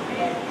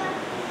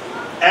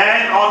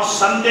 एंड ऑन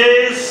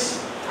संडेज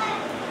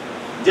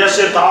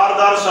जैसे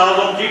धारदार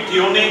साजों की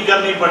ट्यूनिंग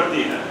करनी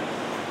पड़ती है,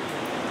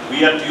 we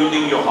are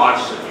tuning your heart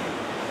से,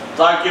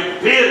 ताकि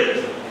फिर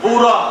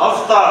पूरा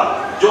हफ्ता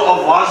जो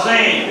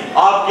आवाजें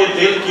आपके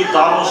दिल की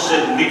तारों से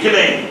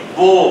निकलें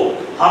वो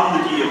हम्द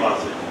की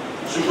आवाजें,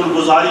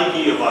 शुक्रगुजारी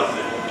की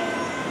आवाजें,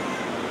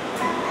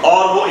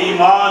 और वो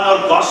ईमान और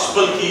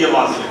गॉस्पेल की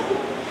आवाजें।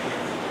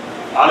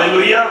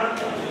 हालेलुया।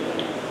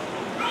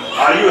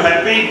 Are you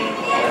happy?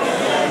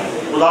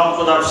 खुदा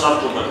आप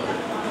सबको करते।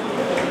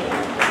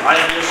 I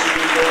bless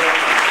you, Lord.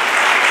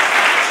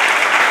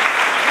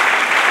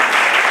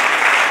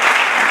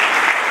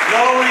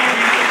 Glory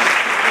Jesus.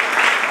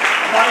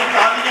 हमारी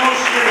तालियां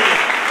उसके लिए,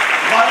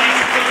 हमारी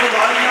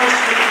शुक्रगुजारियां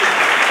उसके लिए,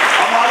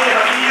 हमारे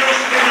हदीये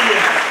उसके लिए,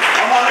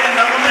 हमारे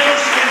नगमे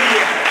उसके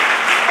लिए,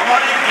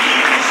 हमारे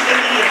गीत उसके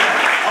लिए,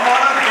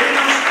 हमारा दिल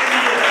उसके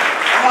लिए,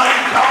 हमारी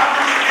जान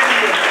उसके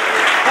लिए,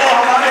 वो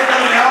हमारे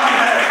दरमियान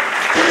है,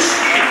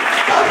 जिसकी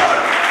कदर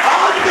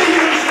आज भी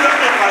यरूशलेम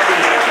में खाती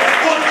है।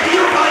 वो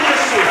जीव का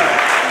यीशु है,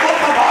 वो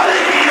हमारे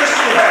की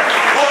यीशु है,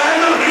 वो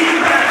एलोहीम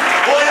है,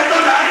 वो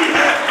एदोनाई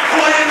है,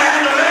 वो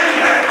इमैनुएल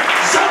है,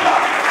 ज़बह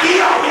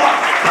किया हुआ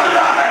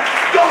बल्ला है,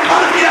 जो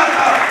मर गया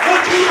था वो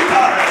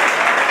जीवता है,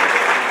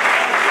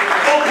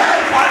 वो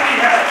गैर पानी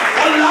है,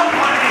 वो लव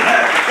पानी है,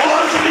 वो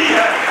असली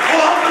है, वो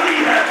अमली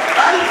है,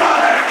 अल्फा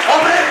है,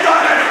 ओमेगा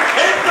है,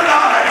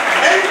 इब्तिदा है,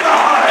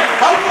 इंतहा है,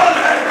 अव्वल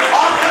है,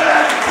 आखिर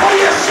है, वो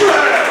यीशु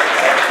है।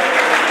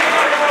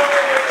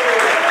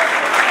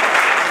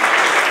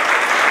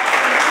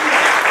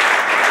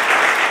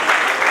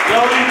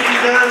 Glory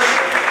Jesus.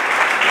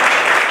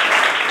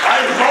 I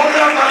hold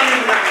on by you.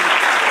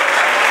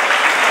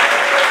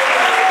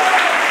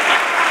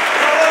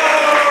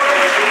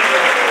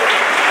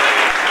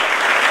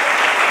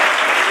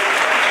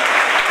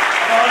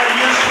 हमारे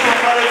यीशु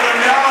हमारे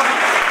दरमियान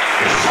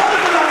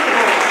सर्वव्यापी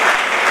हो।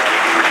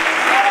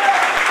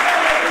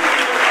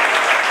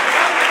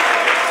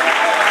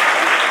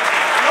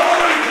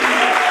 Glory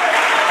Jesus.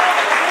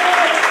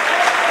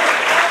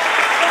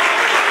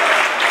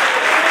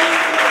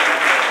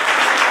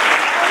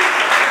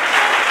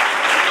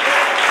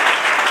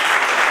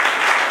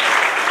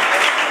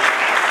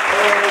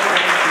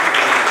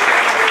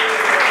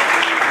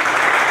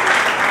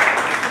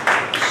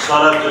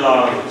 सारा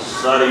जलाल,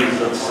 सारी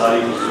इज्जत,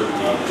 सारी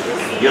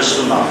बुजुर्गी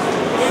यीशु नाम।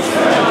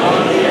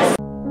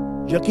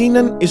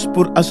 यकीनन इस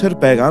पुरअसर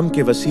पैगाम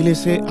के वसीले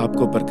से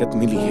आपको बरकत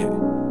मिली है।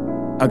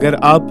 अगर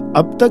आप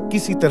अब तक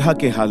किसी तरह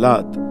के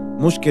हालात,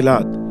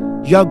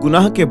 मुश्किलात या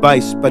गुनाह के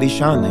बाइस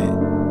परेशान हैं,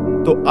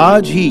 तो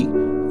आज ही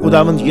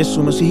खुदावंद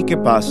यीशु मसीह के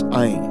पास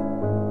आएं।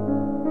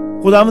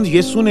 खुदावंद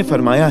यीशु ने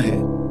फरमाया है,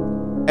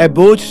 ए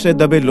बोझ से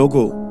दबे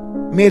लोगों,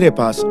 मेरे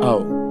पास आओ,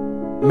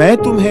 मैं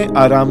तुम्हें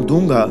आराम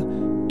दूंगा,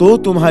 तो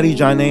तुम्हारी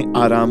जानें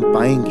आराम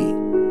पाएंगी।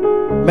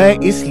 मैं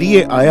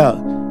इसलिए आया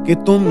कि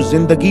तुम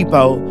जिंदगी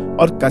पाओ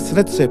और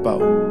कसरत से पाओ।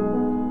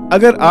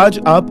 अगर आज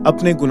आप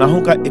अपने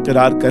गुनाहों का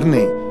इकरार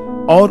करने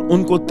और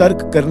उनको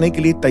तर्क करने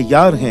के लिए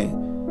तैयार हैं,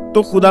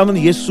 तो खुदावंद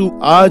यीशु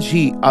आज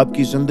ही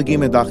आपकी जिंदगी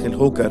में दाखिल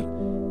होकर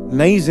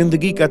नई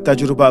जिंदगी का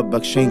तजुर्बा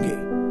बख्शेंगे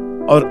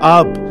और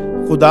आप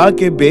खुदा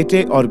के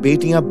बेटे और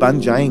बेटियां बन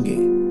जाएंगे।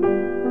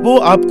 वो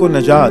आपको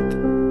नजात,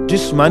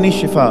 जिस्मानी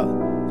शिफा,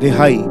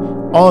 रिहाई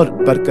और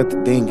बरकत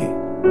देंगे।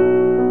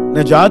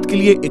 नजात के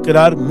लिए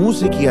इकरार मुंह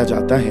से किया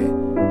जाता है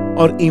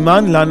और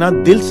ईमान लाना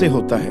दिल से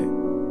होता है।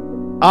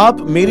 आप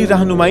मेरी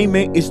रहनुमाई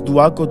में इस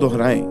दुआ को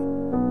दोहराएं,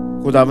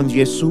 खुदावंद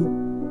यीशु,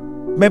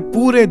 मैं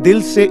पूरे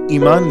दिल से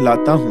ईमान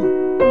लाता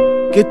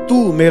हूं कि तू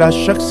मेरा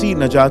शख्सी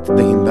नजात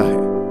दहिंदा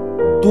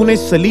है। तूने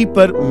सलीब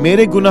पर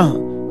मेरे गुनाह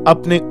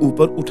अपने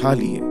ऊपर उठा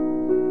लिए।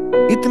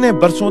 इतने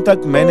बरसों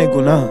तक मैंने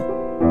गुनाह,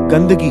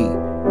 गंदगी,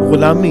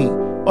 गुलामी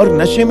और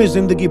नशे में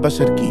जिंदगी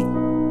बसर की।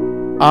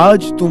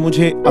 आज तू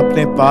मुझे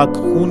अपने पाक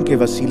खून के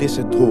वसीले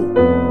से धो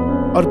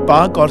और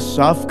पाक और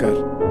साफ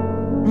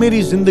कर।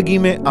 मेरी जिंदगी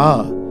में आ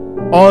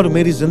और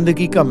मेरी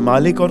जिंदगी का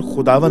मालिक और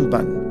खुदावंद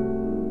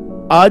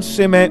बन। आज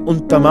से मैं उन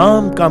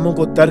तमाम कामों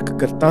को तर्क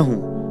करता हूं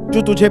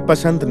जो तुझे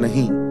पसंद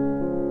नहीं,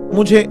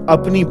 मुझे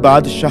अपनी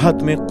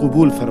बादशाहत में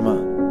कबूल फरमा।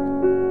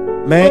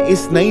 मैं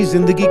इस नई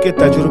जिंदगी के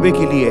तजुर्बे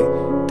के लिए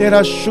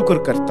तेरा शुक्र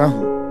करता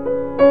हूँ।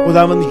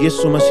 खुदावंद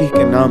यीशु मसीह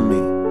के नाम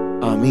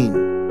में,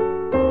 आमीन।